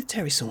with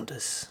Terry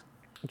Saunders.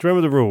 Do you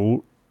remember the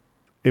rule?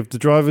 If the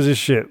drivers is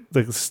shit,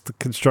 the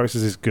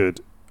constructors is good.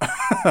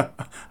 I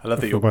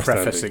love that you're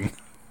prefacing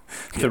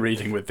the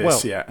reading with this.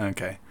 Well, yeah,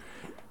 okay.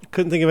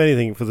 Couldn't think of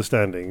anything for the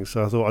standings,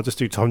 so I thought I'd just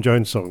do Tom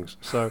Jones songs.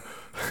 So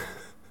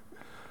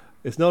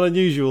it's not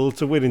unusual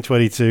to win in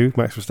 22,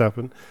 Max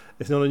Verstappen.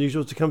 It's not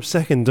unusual to come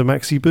second to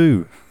Maxi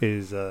Boo,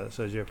 is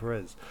Sergio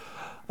Perez.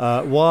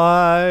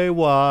 Why,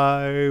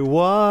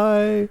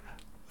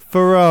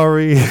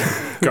 Ferrari?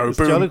 Go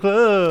boom. John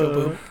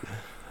Leclerc.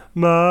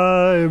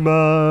 My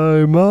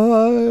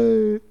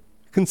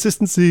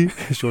consistency.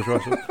 George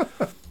Russell.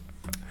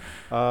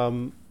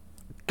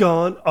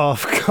 Gone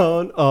off.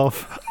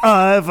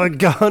 I've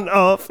gone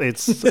off.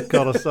 It's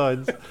Carlos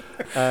Sainz.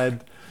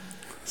 And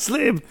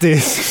slip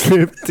disc.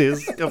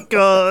 I've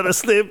got a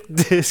slip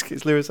disc.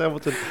 It's Lewis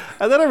Hamilton.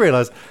 And then I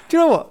realised, do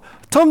you know what?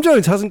 Tom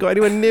Jones hasn't got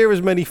anywhere near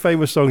as many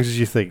famous songs as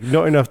you think.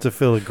 Not enough to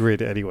fill a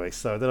grid anyway.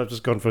 So then I've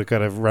just gone for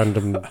kind of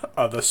random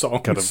other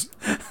songs, kind of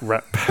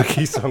rap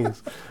packy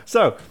songs.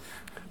 So,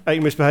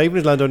 Ain't Misbehaving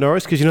is Lando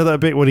Norris, because you know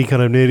that bit when he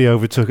kind of nearly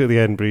overtook at the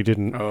end, but he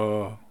didn't.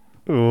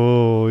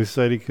 Oh, he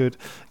said he could.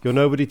 You're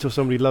Nobody Till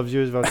Somebody Loves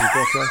You is Valtteri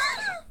Bottas.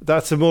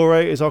 That's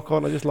Amore is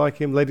Ocon. I just like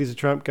him. Ladies a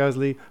Tramp,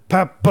 Gasly.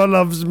 Papa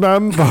Loves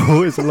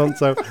Mambo is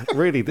Alonso.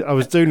 Really, I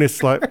was doing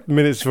this like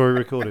minutes before we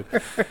recorded.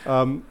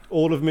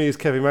 All of Me is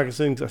Kevin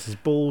Magnussen. That's his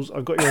balls.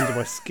 I've Got You Under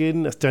My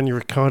Skin. That's Daniel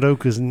Ricciardo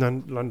because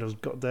Lando's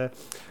got there.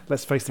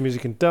 Let's Face the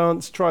Music and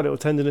Dance. Try a Little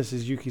Tenderness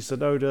is Yuki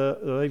Tsunoda.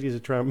 The Ladies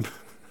a Tramp.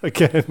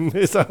 Again,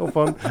 it's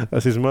Albon.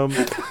 That's his mum.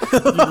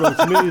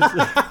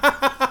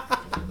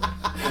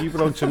 You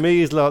Belong to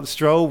Me is Lance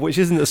Stroll, which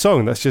isn't a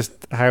song. That's just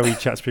how he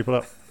chats people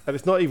up. And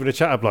it's not even a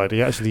chat blind.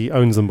 He actually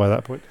owns them by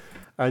that point.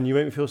 And You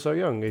Make Me Feel So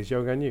Young is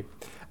Young and You.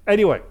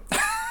 Anyway,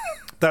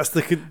 that's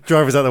the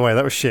drivers out of the way.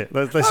 That was shit.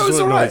 Let's that was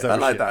all right. I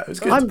like that. It was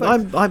good.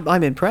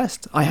 I'm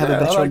impressed. I have a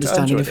better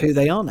understanding of who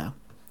they are now.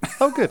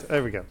 Oh, good.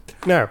 There we go.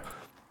 Now,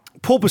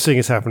 porpoising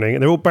is happening,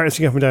 and they're all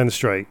bouncing up and down the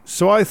straight.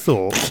 So I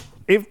thought,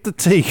 if the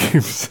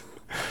teams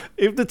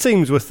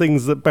were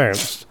things that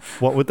bounced,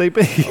 what would they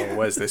be? Oh,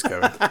 where's this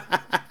going?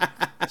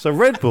 So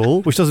Red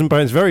Bull, which doesn't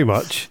bounce very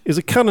much, is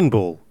a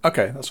cannonball.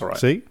 Okay, that's all right.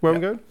 See where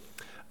I'm going?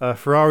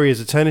 Ferrari is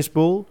a tennis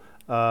ball.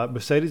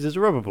 Mercedes is a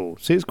rubber ball.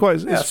 See, it's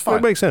quite. It's fine.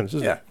 It makes sense,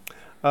 doesn't it?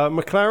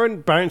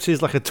 McLaren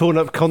bounces like a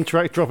torn-up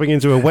contract dropping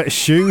into a wet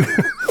shoe.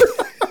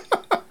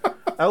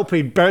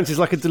 Alpine bounces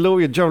like a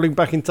DeLorean travelling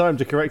back in time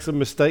to correct some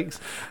mistakes.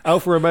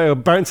 Alfa Romeo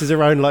bounces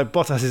around like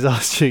Bottas's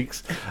arse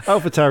cheeks.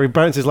 AlphaTauri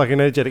bounces like an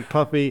energetic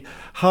puppy.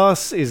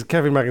 Haas is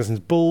Kevin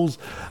Magnussen's balls.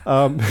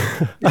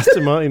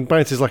 Aston Martin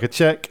bounces like a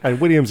check. And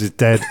Williams is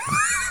dead.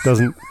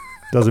 Doesn't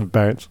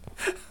bounce.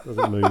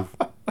 Doesn't move.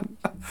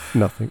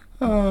 Nothing.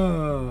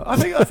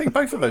 I think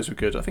both of those were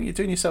good. I think you're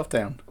doing yourself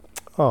down.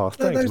 Oh,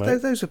 thanks,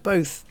 mate. Those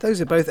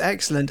are both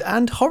excellent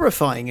and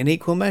horrifying in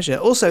equal measure.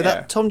 Also,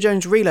 that Tom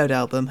Jones Reload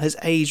album has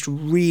aged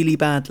really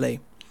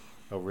badly.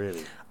 Oh,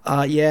 really?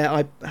 Yeah,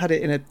 I had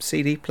it in a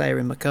CD player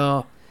in my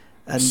car,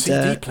 And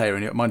CD player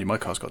in it. Mind you, my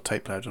car's got a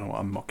tape player. I don't know what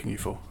I'm mocking you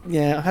for.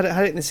 Yeah, I had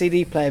it in the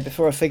CD player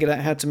before I figured out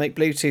how to make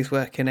Bluetooth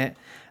work in it.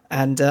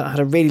 And I had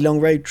a really long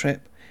road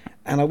trip,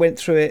 and I went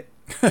through it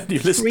You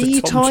listened 3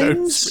 to Tom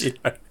times. Jones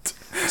Reload.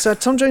 So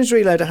Tom Jones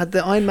Reload, I had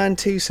the Iron Man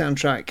 2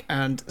 soundtrack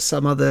and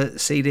some other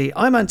CD.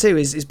 Iron Man 2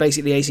 is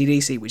basically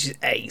AC/DC, which is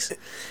Ace.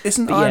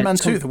 Isn't But Iron yeah, Man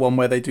 2 the one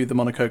where they do the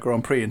Monaco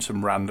Grand Prix in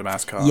some random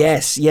ass car?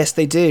 Yes,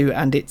 they do,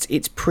 and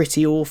it's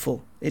pretty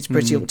awful. It's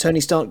pretty awful.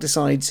 Tony Stark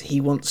decides he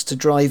wants to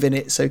drive in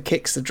it, so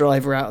kicks the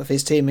driver out of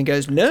his team and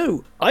goes,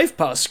 "No, I've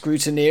passed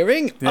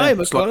scrutineering. Yeah, I'm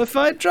a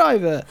qualified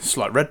driver." It's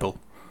like Red Bull.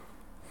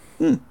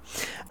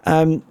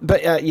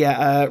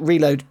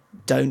 Reload.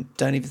 Don't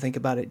even think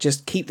about it.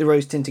 Just keep the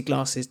rose tinted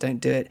glasses. Don't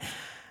do it.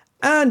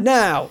 And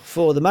now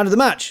for the man of the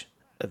match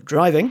of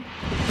driving.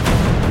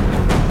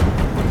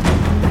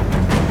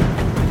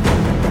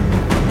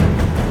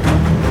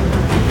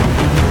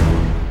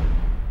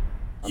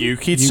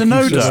 Yuki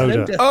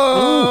Tsunoda.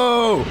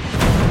 Oh!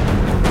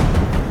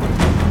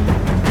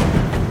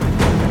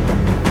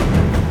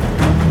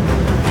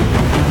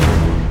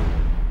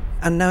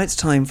 And now it's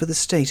time for the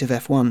state of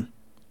F1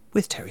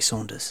 with Terry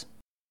Saunders.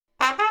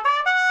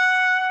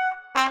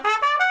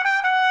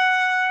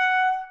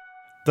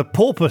 The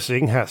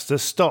porpoising has to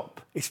stop.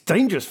 It's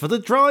dangerous for the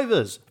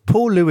drivers.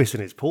 Poor Lewis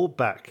and his poor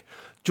back.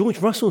 George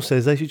Russell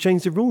says they should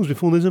change the rules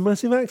before there's a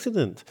massive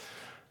accident.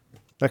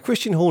 Now,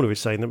 Christian Horner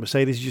is saying that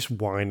Mercedes is just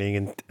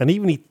whining, and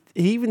he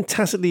even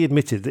tacitly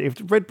admitted that if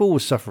Red Bull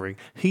was suffering,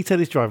 he'd tell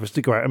his drivers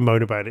to go out and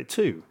moan about it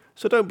too.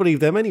 So don't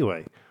believe them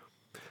anyway.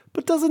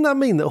 But doesn't that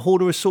mean that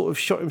Horner has sort of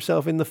shot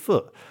himself in the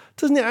foot?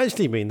 Doesn't it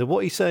actually mean that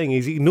what he's saying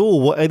is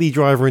ignore what any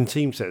driver and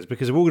team says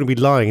because we're all going to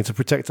be lying to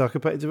protect our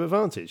competitive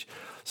advantage?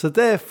 So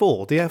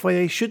therefore, the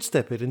FIA should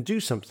step in and do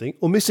something,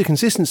 or Mr.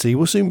 Consistency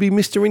will soon be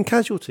Mr. In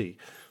Casualty.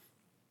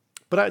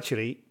 But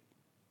actually,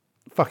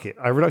 fuck it,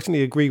 I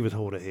reluctantly agree with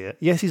Horner here.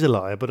 Yes, he's a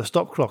liar, but a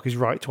stop clock is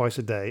right twice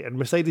a day, and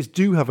Mercedes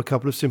do have a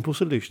couple of simple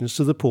solutions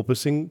to the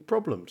porpoising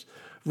problems.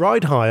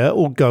 Ride higher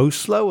or go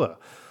slower.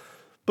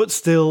 But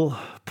still,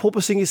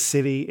 porpoising is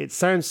silly, it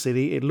sounds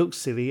silly, it looks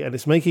silly, and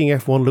it's making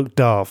F1 look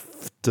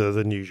dafter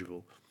than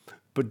usual.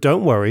 But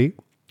don't worry,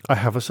 I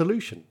have a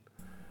solution.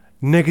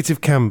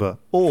 Negative camber,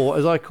 or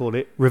as I call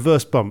it,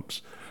 reverse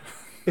bumps.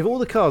 If all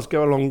the cars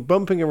go along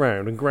bumping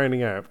around and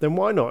grounding out, then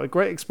why not, at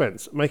great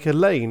expense, make a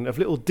lane of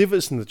little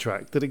divots in the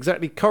track that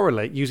exactly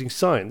correlate using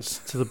science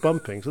to the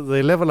bumping so that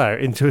they level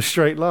out into a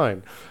straight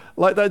line?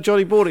 Like that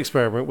Johnny Board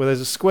experiment where there's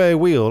a square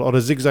wheel on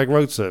a zigzag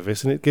road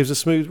surface and it gives a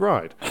smooth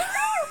ride.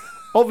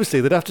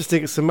 Obviously, they'd have to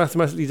stick at some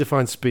mathematically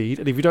defined speed,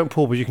 and if you don't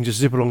porpoise, you can just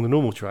zip along the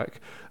normal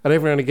track. And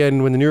every now and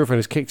again, when the Nurofen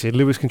is kicked in,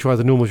 Lewis can try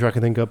the normal track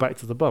and then go back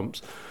to the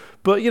bumps.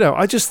 But,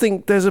 I just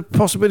think there's a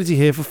possibility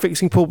here for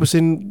fixing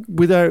porpoising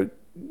without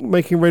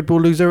making Red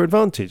Bull lose their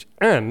advantage.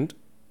 And,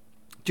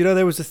 do you know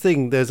there was a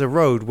thing, there's a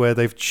road where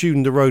they've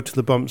tuned the road to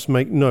the bumps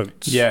make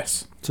notes?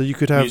 Yes. So you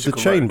could have Musical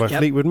the chain road. by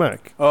Fleetwood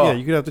Mac. Oh. Yeah,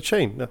 you could have the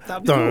chain.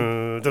 That'd be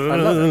cool.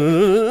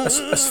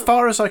 As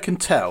far as I can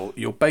tell,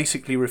 you're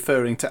basically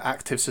referring to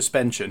active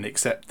suspension,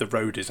 except the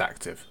road is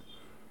active.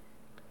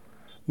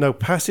 No,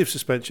 passive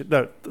suspension.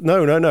 No.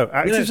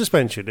 Active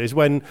suspension is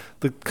when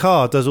the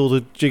car does all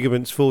the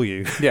jigglements for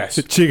you. Yes.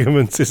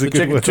 Jigglements is a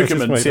good word.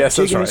 Jigglements, yes,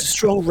 that's right. It's a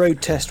strong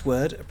road test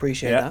word.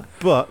 Appreciate that.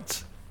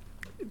 But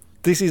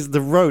this is the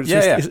road. So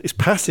it's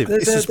passive.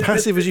 It's as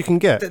passive as you can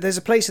get. There's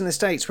a place in the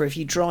States where if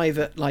you drive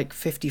at like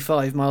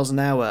 55 miles an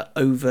hour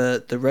over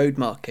the road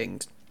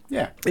markings,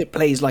 it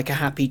plays like a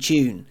happy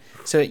tune.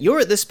 So you're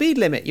at the speed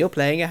limit. You're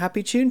playing a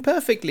happy tune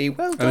perfectly.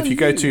 Well done. And if you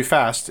go too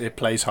fast, it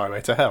plays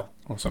Highway to Hell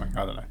or something.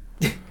 I don't know.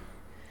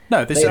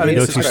 No, this If you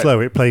go is too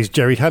slow, it plays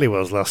Jerry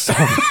Halliwell's last song.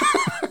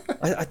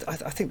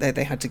 I think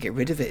they had to get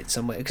rid of it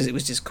somewhere because it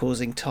was just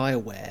causing tyre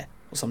wear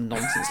or some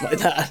nonsense like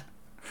that.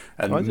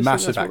 And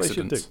massive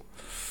accidents.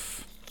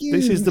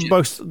 This is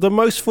the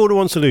most Formula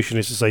One solution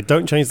is to say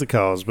don't change the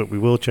cars, but we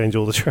will change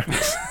all the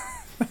tracks.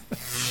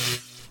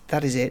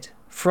 That is it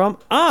from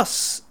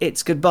us.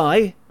 It's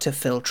goodbye to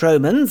Phil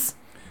Tromans.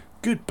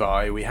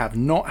 Goodbye. We have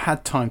not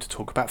had time to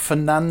talk about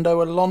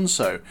Fernando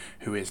Alonso,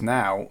 who is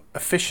now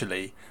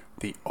officially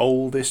the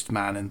oldest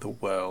man in the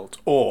world,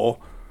 or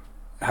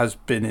has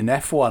been in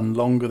F1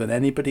 longer than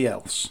anybody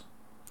else.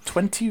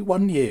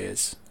 21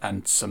 years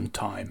and some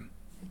time.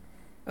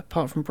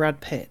 Apart from Brad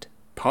Pitt.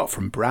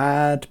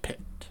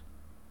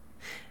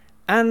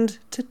 And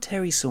to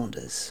Terry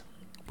Saunders.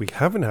 We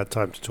haven't had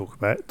time to talk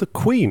about the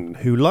Queen,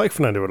 who, like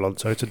Fernando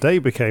Alonso, today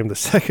became the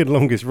second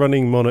longest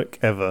running monarch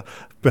ever,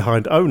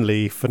 behind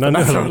only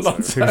Fernando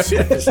Alonso.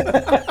 Yes.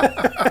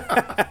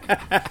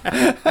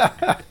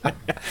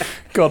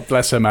 God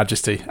bless Her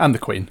Majesty and the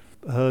Queen.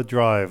 Her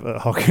drive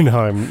at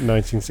Hockenheim,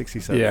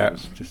 1967. Yeah,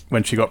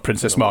 when she got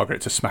Princess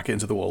Margaret to smack it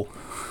into the wall.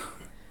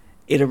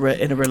 In a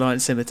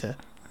Reliant Scimitar.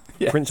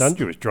 Yes. Prince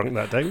Andrew was drunk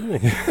that day,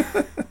 wasn't he?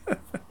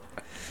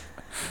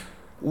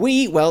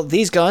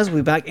 These guys will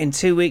be back in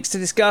 2 weeks to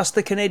discuss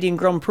the Canadian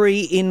Grand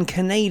Prix in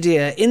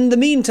Canada. In the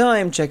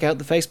meantime, check out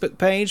the Facebook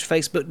page,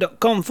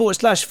 facebook.com/for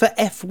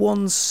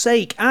F1's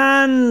sake,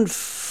 and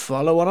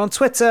follow on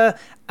Twitter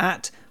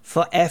at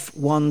for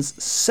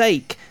F1's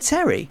sake.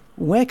 Terry,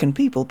 where can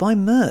people buy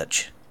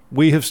merch?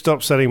 We have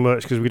stopped selling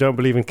merch because we don't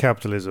believe in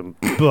capitalism.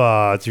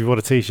 But if you want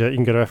a t-shirt, you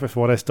can go to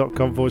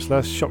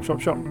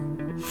ff1s.com/shop.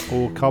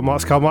 Or Karl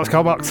Marx.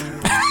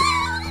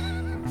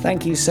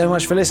 Thank you so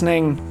much for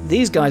listening.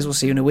 These guys will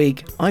see you in a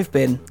week. I've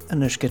been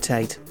Anushka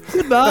Tate.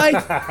 Goodbye.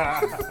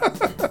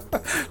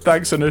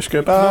 Thanks,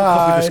 Anushka. Not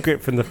copy the Bye.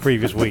 script from the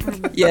previous week.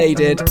 Yeah, he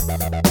did.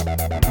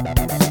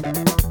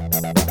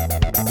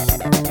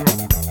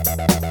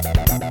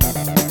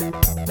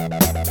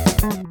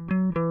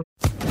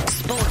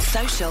 Sports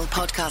Social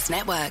Podcast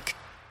Network.